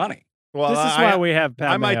make the money. Well, this is why we have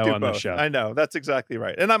Pat Mayo on both. the show. I know. That's exactly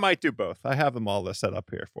right. And I might do both. I have them all set up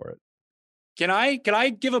here for it. Can I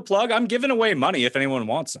give a plug? I'm giving away money if anyone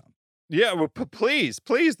wants some. Yeah, well, please.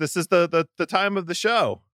 This is the time of the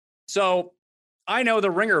show. So I know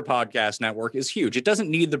the Ringer Podcast Network is huge. It doesn't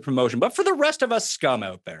need the promotion. But for the rest of us scum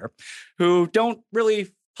out there who don't really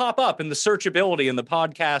pop up in the searchability in the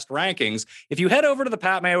podcast rankings, if you head over to the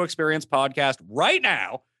Pat Mayo Experience podcast right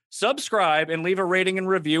now, subscribe and leave a rating and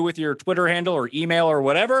review with your Twitter handle or email or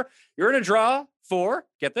whatever, you're in a draw for,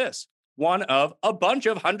 get this, one of a bunch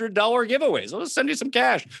of $100 giveaways. I'll just send you some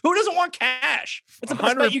cash. Who doesn't want cash? It's a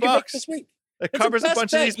best bet you can make this week. It covers a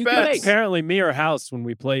bunch of these bets. Apparently, me or House, when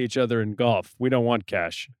we play each other in golf, we don't want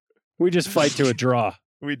cash. We just fight to a draw.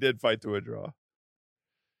 We did fight to a draw.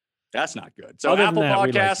 That's not good. So Apple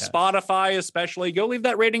Podcasts, Spotify especially, go leave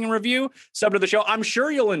that rating and review. Sub to the show. I'm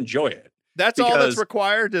sure you'll enjoy it. That's all that's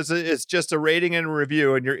required is just a rating and a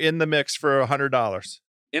review, and you're in the mix for $100.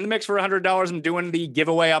 In the mix for $100. I'm doing the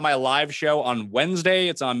giveaway on my live show on Wednesday.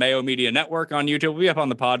 It's on Mayo Media Network on YouTube. We'll be up on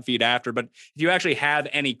the pod feed after. But if you actually have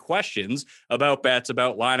any questions about bets,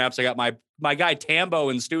 about lineups, I got my guy Tambo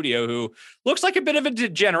in studio, who looks like a bit of a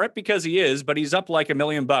degenerate because he is, but he's up like $1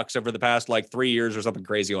 million over the past like 3 years or something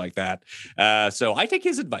crazy like that. So I take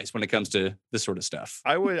his advice when it comes to this sort of stuff.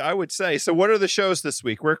 I would say. So what are the shows this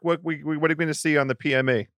week? What are we going to see on the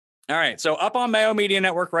PME? All right. So up on Mayo Media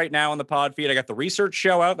Network right now on the pod feed, I got the research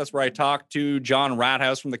show out. That's where I talked to John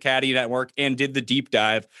Rathouse from the Caddy Network and did the deep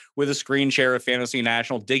dive with a screen share of Fantasy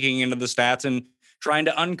National, digging into the stats and trying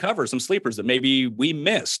to uncover some sleepers that maybe we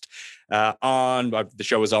missed. The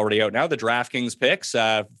show is already out now. The DraftKings picks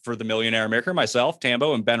for the Millionaire Maker, myself,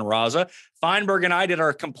 Tambo, and Ben Raza. Feinberg and I did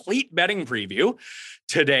our complete betting preview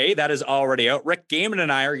today. That is already out. Rick Gaiman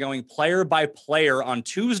and I are going player by player on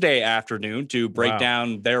Tuesday afternoon to break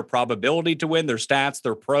down their probability to win, their stats,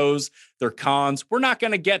 their pros, their cons. We're not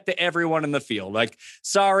going to get to everyone in the field. Like,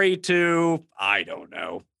 sorry to, I don't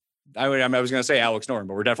know. I was going to say Alex Noren,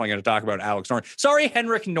 but we're definitely going to talk about Alex Noren. Sorry,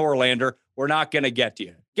 Henrik Norlander. We're not going to get to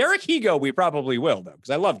you. Garrick Higo, we probably will, though, because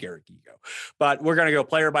I love Garrick Higo. But we're going to go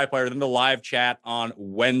player by player, then the live chat on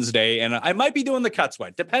Wednesday. And I might be doing the cut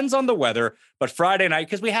sweat. Depends on the weather. But Friday night,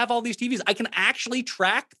 because we have all these TVs, I can actually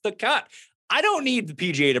track the cut. I don't need the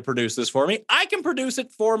PGA to produce this for me. I can produce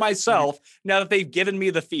it for myself now that they've given me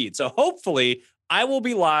the feed. So hopefully I will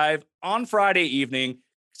be live on Friday evening,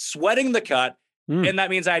 sweating the cut. And that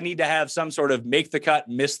means I need to have some sort of make the cut,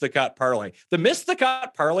 miss the cut parlay. The miss the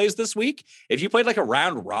cut parlays this week, if you played like a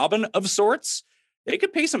round robin of sorts, they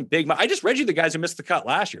could pay some big money. I just read you the guys who missed the cut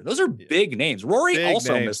last year. Those are big names. Rory Big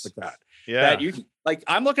also names. missed the cut. Yeah. That you like.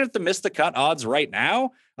 I'm looking at the miss the cut odds right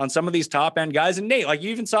now on some of these top end guys. And Nate, like you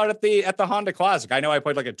even saw it at the Honda Classic. I know I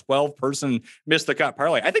played like a 12-person miss the cut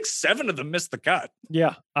parlay. I think 7 of them missed the cut.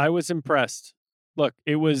 Yeah, I was impressed. Look,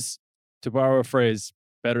 it was, to borrow a phrase,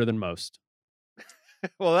 better than most.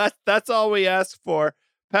 Well, that's all we ask for.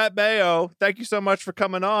 Pat Mayo, thank you so much for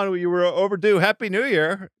coming on. You were overdue. Happy New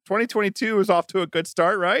Year. 2022 is off to a good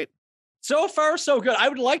start, right? So far, so good. I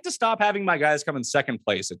would like to stop having my guys come in second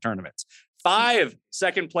place at tournaments. 5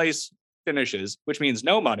 second place finishes, which means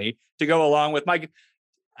no money, to go along with my...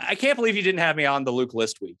 I can't believe you didn't have me on the Luke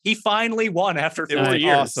List week. He finally won after 4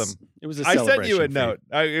 years. Awesome. It was a I celebration. sent you a note.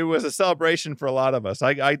 It was a celebration for a lot of us.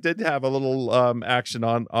 I did have a little action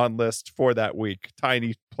on List for that week.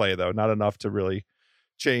 Tiny play though, not enough to really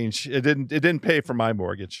change. It didn't pay for my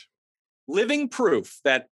mortgage. Living proof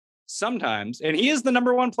that sometimes, and he is the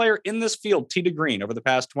number 1 player in this field, tee to green over the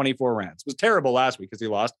past 24 rounds. It was terrible last week because he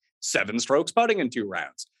lost 7 strokes putting in 2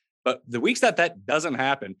 rounds. But the weeks that doesn't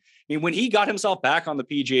happen, I mean, when he got himself back on the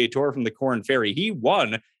PGA Tour from the Corn Ferry, he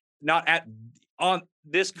won on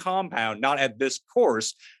this compound, not at this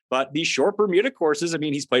course, but these short Bermuda courses. I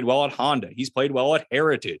mean, he's played well at Honda. He's played well at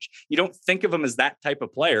Heritage. You don't think of him as that type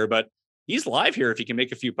of player, but he's live here if he can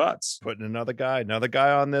make a few putts. Putting another guy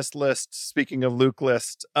on this list. Speaking of Luke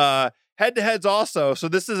List, head-to-heads also. So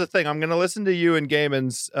this is a thing. I'm going to listen to you and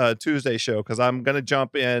Gaiman's Tuesday show because I'm going to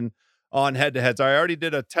jump in on head-to-heads. I already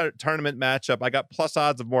did a tournament matchup. I got plus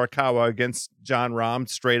odds of Morikawa against Jon Rahm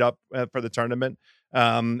straight up for the tournament.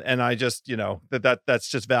 And I just, that's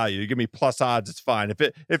just value. You give me plus odds, it's fine.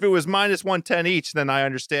 If it was minus 110 each, then I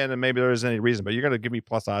understand and maybe there isn't any reason, but you're going to give me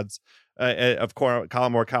plus odds of Colin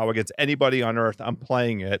Morikawa against anybody on earth. I'm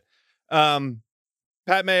playing it.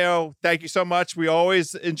 Pat Mayo, thank you so much. We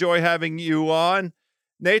always enjoy having you on.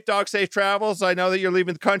 Nate Dogg, safe travels. I know that you're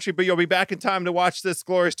leaving the country, but you'll be back in time to watch this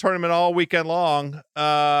glorious tournament all weekend long.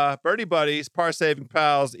 Birdie Buddies, Par Saving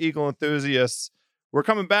Pals, Eagle Enthusiasts. We're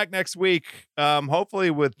coming back next week,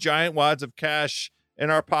 hopefully with giant wads of cash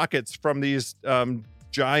in our pockets from these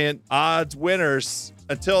giant odds winners.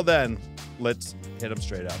 Until then, let's hit them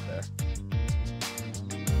straight out there.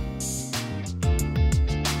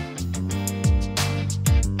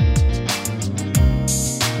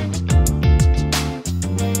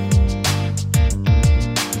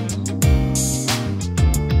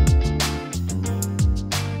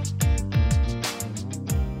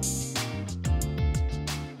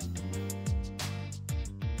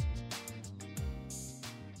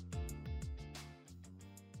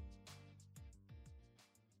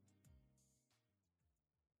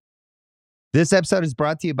 This episode is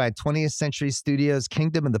brought to you by 20th Century Studios'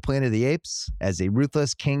 Kingdom of the Planet of the Apes. As a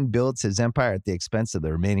ruthless king builds his empire at the expense of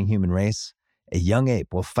the remaining human race, a young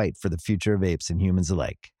ape will fight for the future of apes and humans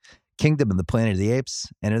alike. Kingdom of the Planet of the Apes.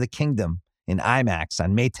 Enter the kingdom in IMAX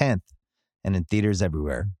on May 10th and in theaters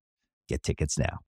everywhere. Get tickets now.